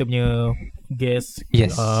sake of kita punya guest,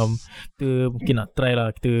 yes, kita mungkin nak try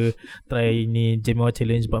lah. Kita try ni Jemima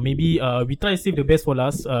Challenge, but maybe we try save the best for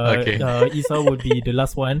last. Okay. Isa would be the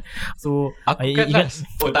last one. So aku kan last.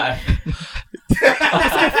 Oh tak.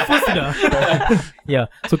 First sudah. Yeah,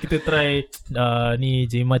 so kita try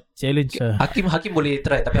ni Jemima Challenge. Hakim boleh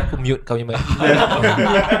try, tapi aku mute kau punya mic.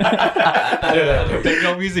 Tak ada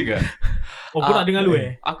background music lah. Oh, kau nak dengar lu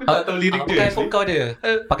Aku tak tahu lirik dia. Pakai phone kau dia.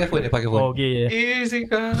 Pakai phone. Oh, okay. Easy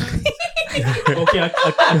kan. Okay,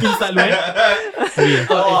 Hakim start lu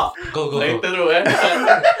Go. Later tu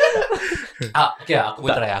Okay, aku pun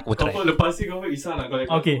try. Kau lepas ni kau Isa nak kau.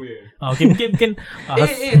 Okay, mungkin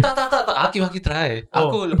tak. Hakim try.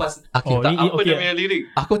 Aku lepas Hakim tak. Apa dia punya lirik?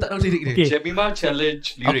 Aku tak tahu lirik dia. Jemima Challenge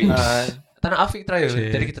lirik. Tak nak Afiq try.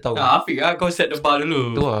 Jadi kita tahu. Afiq kau set the bar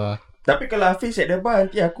dulu. Tu lah. Tapi kalau Hafiz set the bar,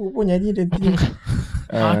 nanti aku pun nyanyi nanti.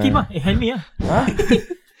 Hakim lah. Helmi lah.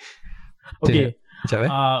 Okay. Macam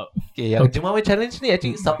okay, yang Jemima Challenge ni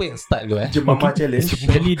actually siapa yang start dulu Jemima Challenge.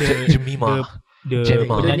 Jadi Jemima.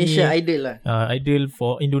 Indonesia Idol lah. Idol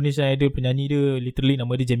for Indonesia Idol, penyanyi dia literally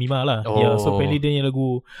nama dia Jemima lah. So apparently dia yang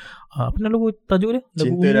lagu apa nama lagu tajuk dia?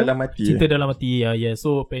 Lagu Cinta Dalam Hati.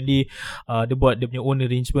 So apparently dia buat dia punya own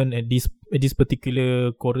arrangement at this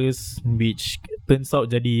particular chorus, which turns out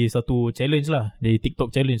jadi satu challenge lah. Jadi TikTok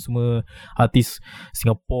challenge, semua artis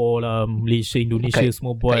Singapore lah, Malaysia, Indonesia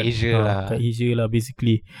semua buat kat Asia lah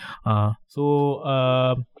basically. So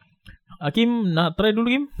Hakim nak try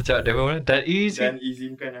dulu Hakim? Macam demo mana? Dan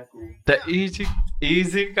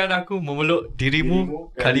izinkan aku memeluk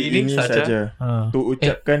dirimu kali ini saja. Tu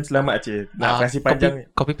ucapkan selamat je. Nak kasih panjang.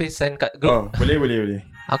 Copy paste send kat group. Boleh.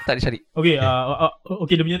 Aku tak ada cari. Okay,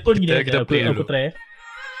 okay, dia punya tone gini. Kita play Aku dulu. try.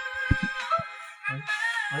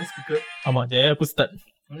 Mana speaker? Amat je, aku start.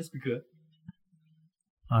 Mana speaker?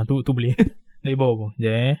 Tu boleh. Dari bawah pun.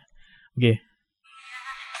 Sekejap. Okay.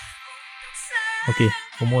 Okay,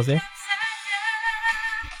 almost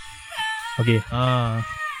Okay,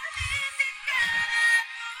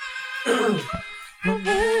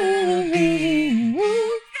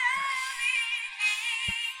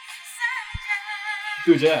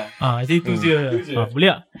 Itu je. itu je. Boleh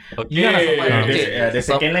tak? Okay. Ingat tak? Okay. The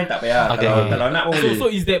second line tak payah. Okay. Kalau nak pun boleh. So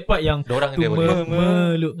is that part yang Dorang tu dia boleh.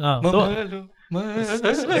 meluk. So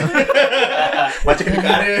Macam kena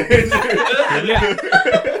karen.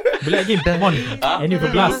 boleh lagi. Come on. Any of the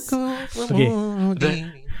blast. Okay.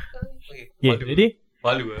 Okay, ready?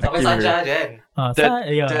 Malu lah. Sampai saja je kan.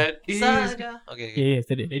 Ya. That is Saja. Okay. Okay,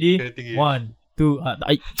 steady. Ready? Kena tinggi. 1, 2,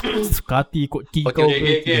 suka hati kot key kau.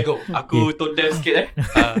 Okay, go. Aku tone down sikit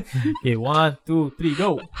Okay, 1, 2, 3,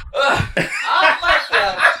 go. Oh,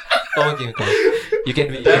 okay. You can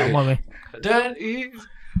do it. Come on, man. That is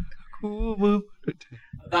aku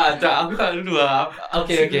Tak, aku tak dulu lah.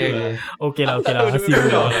 Okay. Okay lah. Asyik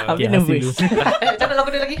dulu. Okay, asyik dulu. Macam mana lagu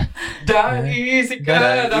dia lagi? That is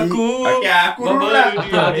ikan aku. Okay, aku dulu lah.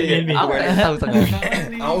 Okay. Aku tak tahu sangat.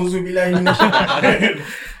 Auzubillah minasyaitanir.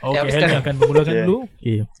 Okay, habiskan. Helmi akan memulakan Okay. dulu.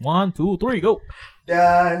 Okay, 1, 2, 3, go.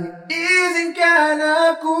 Dan izinkan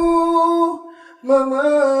aku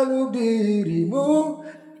memeluk dirimu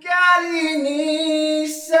kali ini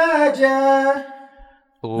saja.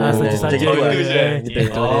 Saja Itu je.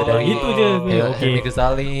 Itu je. Okay. Helmi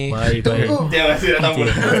Ghazali. Baik. Dia masih dah tahu.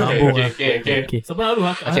 Sambung lah. Okay. Okay, siapa nak dulu?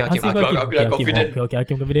 Hakim. Aku dah confident. Okay,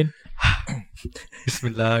 Hakim confident.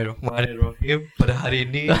 Bismillahirrahmanirrahim. Pada hari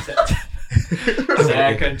ini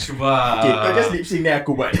saya akan cuba. Okay, kau just lip sync ni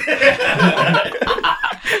aku buat.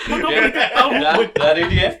 Dah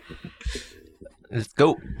ready Let's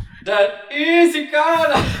go. Dan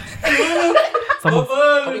izinkan aku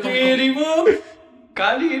memeluk dirimu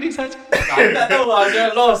kali ini saja. Aku tak tahu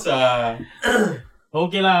ada loss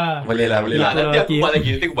Okay lah. Boleh lah. Nanti aku buat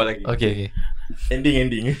lagi. Okay.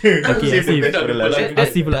 Ending. Okay, Save the best Asif. for the last.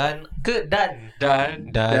 Asif pula. Dan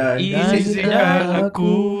Dan izinkan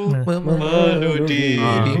aku memeluk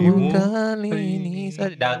dirimu kali ini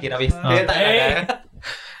saja. Dah okay, dah habis. Tak ada.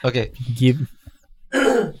 Okay. Give.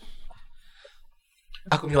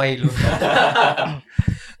 Aku minum air dulu.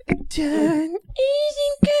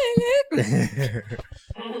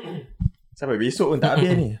 Sampai besok pun tak habis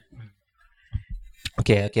ni.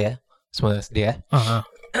 Okay. Semua sedia.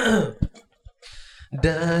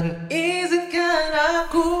 Dan izinkan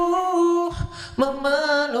aku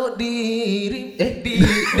memeluk dirimu.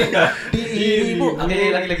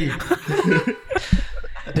 Okay, lagi.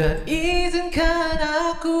 Dan izinkan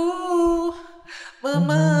aku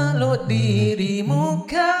memeluk dirimu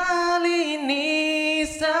kali ini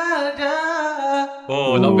saja.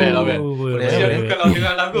 Oh, not bad. Boleh. Siapa kalau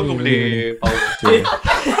dengar lagu aku boleh power.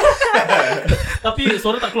 Tapi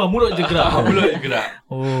suara tak keluar, mulut je gerak. Mulut gerak.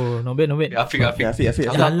 Oh, not bad. Afiq. Afiq.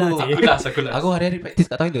 Salah je. Aku last. Aku hari-hari praktis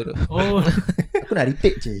kat toilet tu. Oh. Aku nak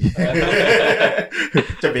retake je.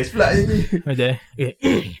 Macam best pula je ni. Macam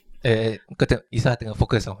Kau tengok Isa tengah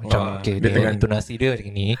fokus tau. Macam okay, dia dia tengah- intonasi dia macam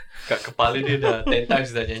ni. Kat kepala dia dah 10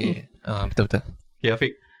 times dah nyanyi. Betul. Okay,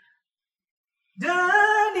 Afiq.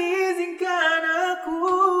 Dan izinkan aku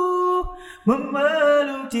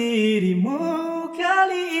memeluk dirimu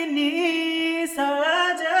kali ini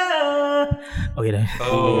saja. Okay dah.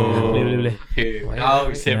 Oh. Boleh. Okay, now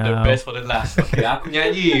we save the best for the last. Okay, aku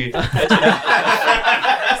nyanyi.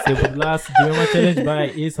 Silver Blast Jemima Challenge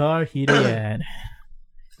by Ishar Hidayat.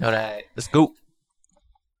 Alright, let's go.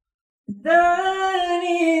 Dan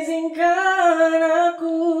izinkan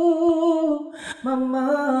aku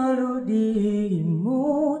memeluk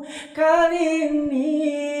dirimu kali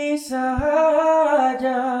ini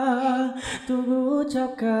saja. Untuk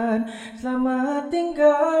ucapkan selamat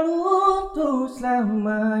tinggal untuk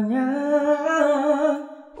selamanya.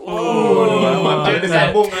 Dia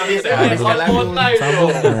sambung habis. Sambung.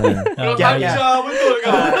 Kau kacau betul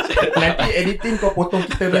kau. Nanti editing kau potong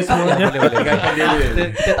kita punya semua. Boleh. Ganti dia.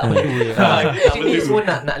 Kita tak perlu je. Actually semua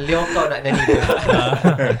nak liau kau nak nyanyi tu.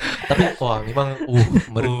 Tapi memang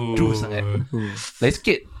merdu sangat. Lagi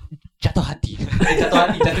sikit jatuh hati.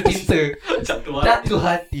 Jatuh cinta. Jatuh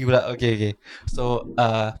hati pula. Okay. So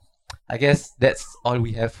I guess that's all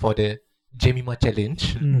we have for the Jemima Challenge.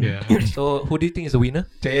 Yeah. So who do you think is the winner?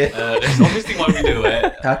 There's obviously one winner, right?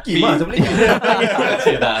 Hakim lah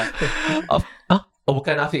sebenarnya. Oh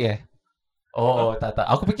bukan Afiq Oh tak.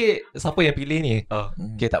 Aku fikir siapa yang pilih ni.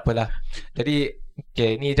 Okay, tak apalah. Jadi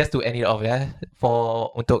Okay, ni just to end it off ya.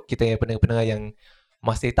 Untuk kita yang pendengar-pendengar yang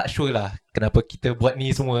masih tak sure lah kenapa kita buat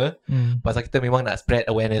ni semua. Pasal kita memang nak spread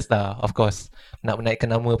awareness lah, of course. Nak menaikkan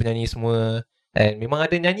nama penyanyi semua. And memang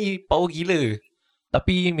ada nyanyi power gila,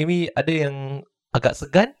 tapi maybe ada yang agak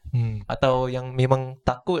segan, atau yang memang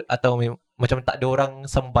takut, atau macam tak ada orang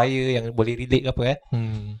sembaya yang boleh relate ke apa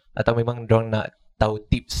atau memang diorang nak tahu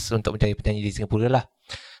tips untuk menjadi penyanyi di Singapura lah.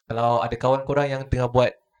 Kalau ada kawan korang yang tengah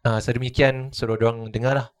buat sedemikian, suruh diorang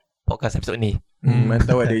dengar lah podcast episode ni.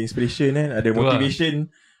 Mantap, ada inspiration kan, ada motivation.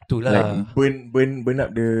 Itulah. Like burn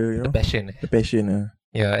up the passion. The passion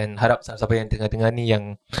Ya, and harap siapa yang tengah-tengah ni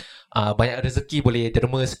yang banyak rezeki boleh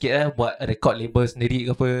derma sikit buat record label sendiri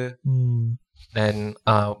ke apa. Dan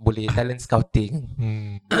boleh talent scouting.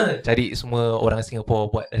 Cari semua orang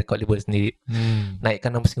Singapura buat record label sendiri.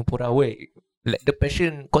 Naikkan nama Singapura, weh. Let the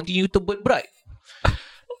passion continue to burn bright.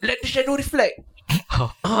 Let the shadow reflect.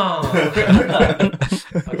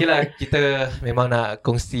 Okay lah, kita memang nak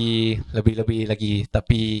kongsi lebih-lebih lagi,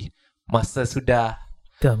 tapi masa sudah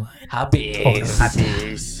habis.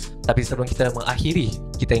 Tapi sebelum kita mengakhiri,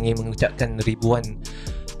 kita ingin mengucapkan ribuan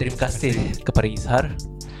terima kasih kepada Izhar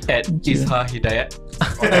 @Izhar Hidayat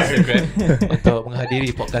untuk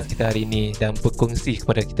menghadiri podcast kita hari ini dan berkongsi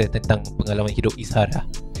kepada kita tentang pengalaman hidup Izhar.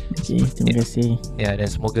 Okay, terima kasih. Ya,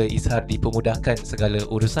 dan semoga Izhar dipermudahkan segala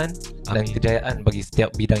urusan dan kejayaan bagi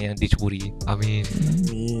setiap bidang yang diceburi. Amin.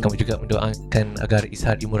 Kami juga mendoakan agar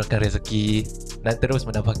Izhar dimurahkan rezeki dan terus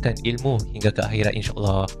mendapatkan ilmu hingga ke akhirat,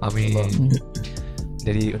 insyaAllah. Amin.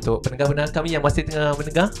 Jadi untuk pendengar-pendengar kami yang masih tengah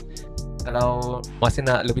mendengar, kalau masih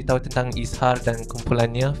nak lebih tahu tentang Izhar dan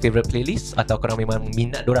kumpulannya, favorite playlist, atau korang memang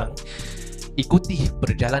minat dorang, ikuti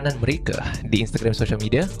perjalanan mereka di Instagram social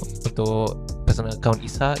media. Untuk personal account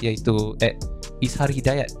Izhar iaitu @Izhar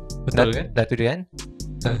Hidayat. Betul kan? Dah tu dia kan?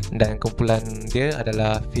 Dan kumpulan dia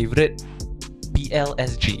adalah favorite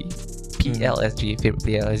PLSG. Favorite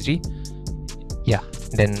PLSG. Ya,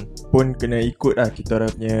 dan pun kena ikut lah kita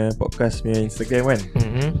orang punya podcast punya Instagram kan.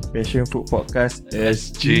 Passion Fruit Podcast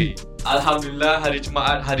SG. Alhamdulillah, hari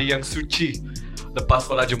Jumaat, hari yang suci. Lepas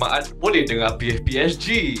solat Jumaat boleh dengar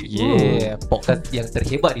PFPSG. Yeah, podcast yang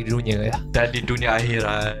terhebat di dunia ya. Dan di dunia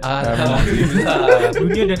akhirat. Alhamdulillah.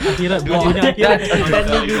 Dunia dan akhirat. Dunia akhirat. Dan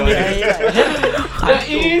di dunia akhirat.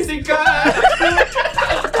 Isikan.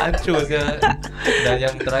 Hancur kan. Dan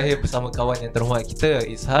yang terakhir, bersama kawan yang terhormat kita,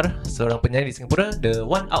 Izhar, seorang penyanyi di Singapura, the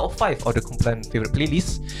 1 out of 5 of the kumpulan favorite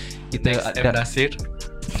playlist. Kita Nasir.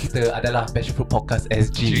 Kita adalah Passion Fruit Podcast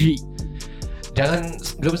SG. Jangan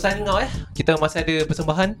belum signing out kita masih ada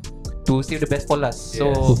persembahan to save the best for last.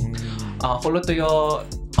 So hold on to your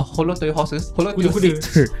horses, hold on to your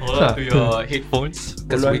seats, hold on to your headphones,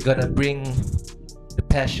 because we're gonna bring the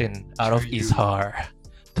passion out of Izhar.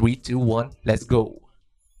 3, 2, 1, let's go.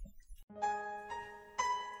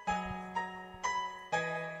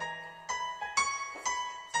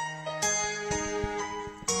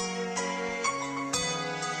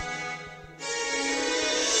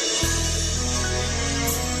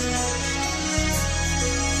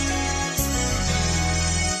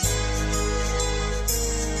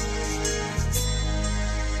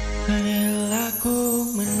 Bila ku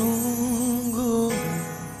menunggu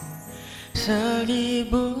 1000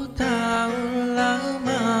 tahun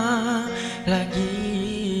lama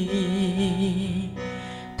lagi,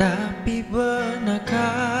 tapi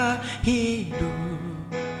benarkah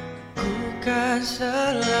hidupku kan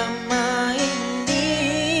selama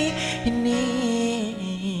ini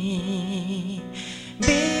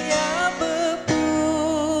biar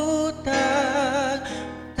berputar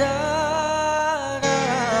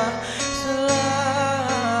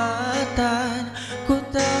selatan, ku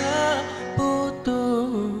tak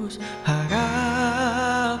putus harapan,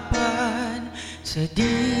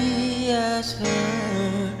 sedia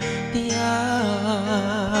setia.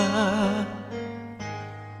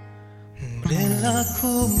 Bila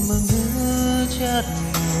ku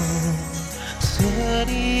mengejarmu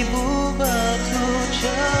 1000 batu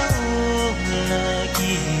jauh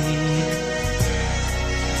lagi,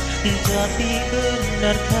 tapi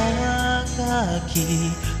benarkah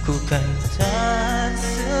kakiku kan tak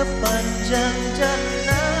sepanjang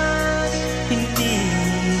jalan ini,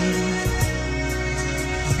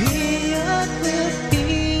 biar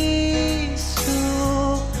berbisu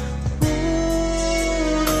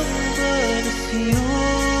burung bersiulan,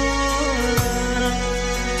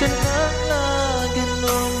 tenanglah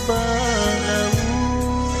gelombang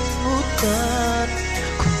lautan,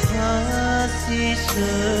 ku masih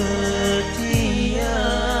setia.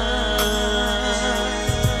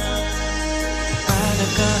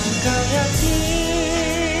 Adakah engkau yakin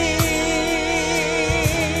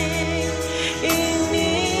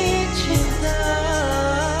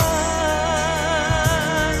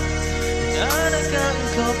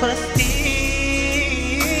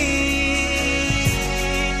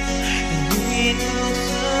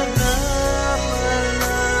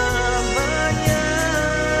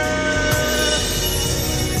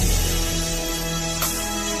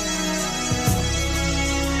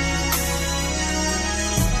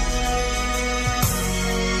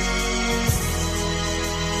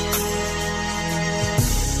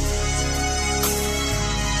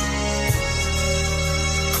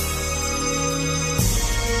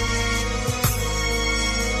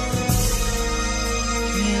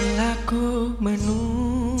Aku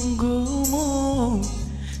menunggumu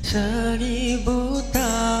 1000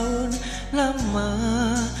 tahun lama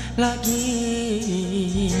lagi.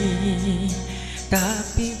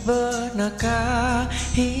 Tapi benarkah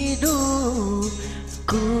hidupku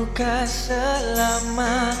kan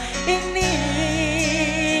selama ini?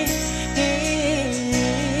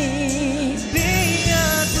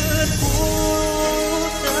 Biar berputar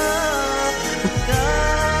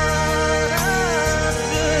utara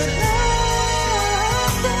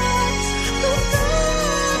selatan, ku tak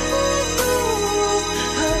putus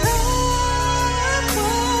harapan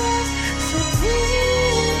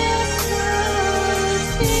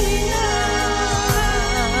setia.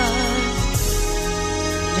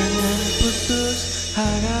 Jangan putus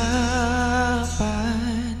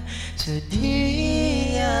harapan,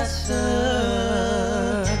 sedia setia.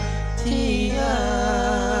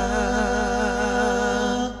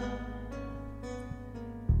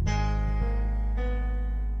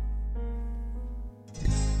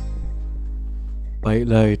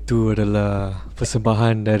 Baiklah, itu adalah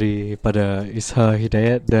persembahan daripada Isha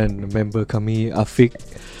Hidayat dan member kami Afiq.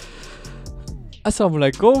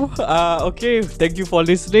 Assalamualaikum. Okay, thank you for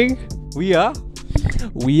listening. We are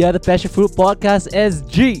the Passion Fruit Podcast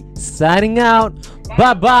SG. Signing out.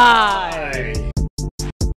 Bye-bye.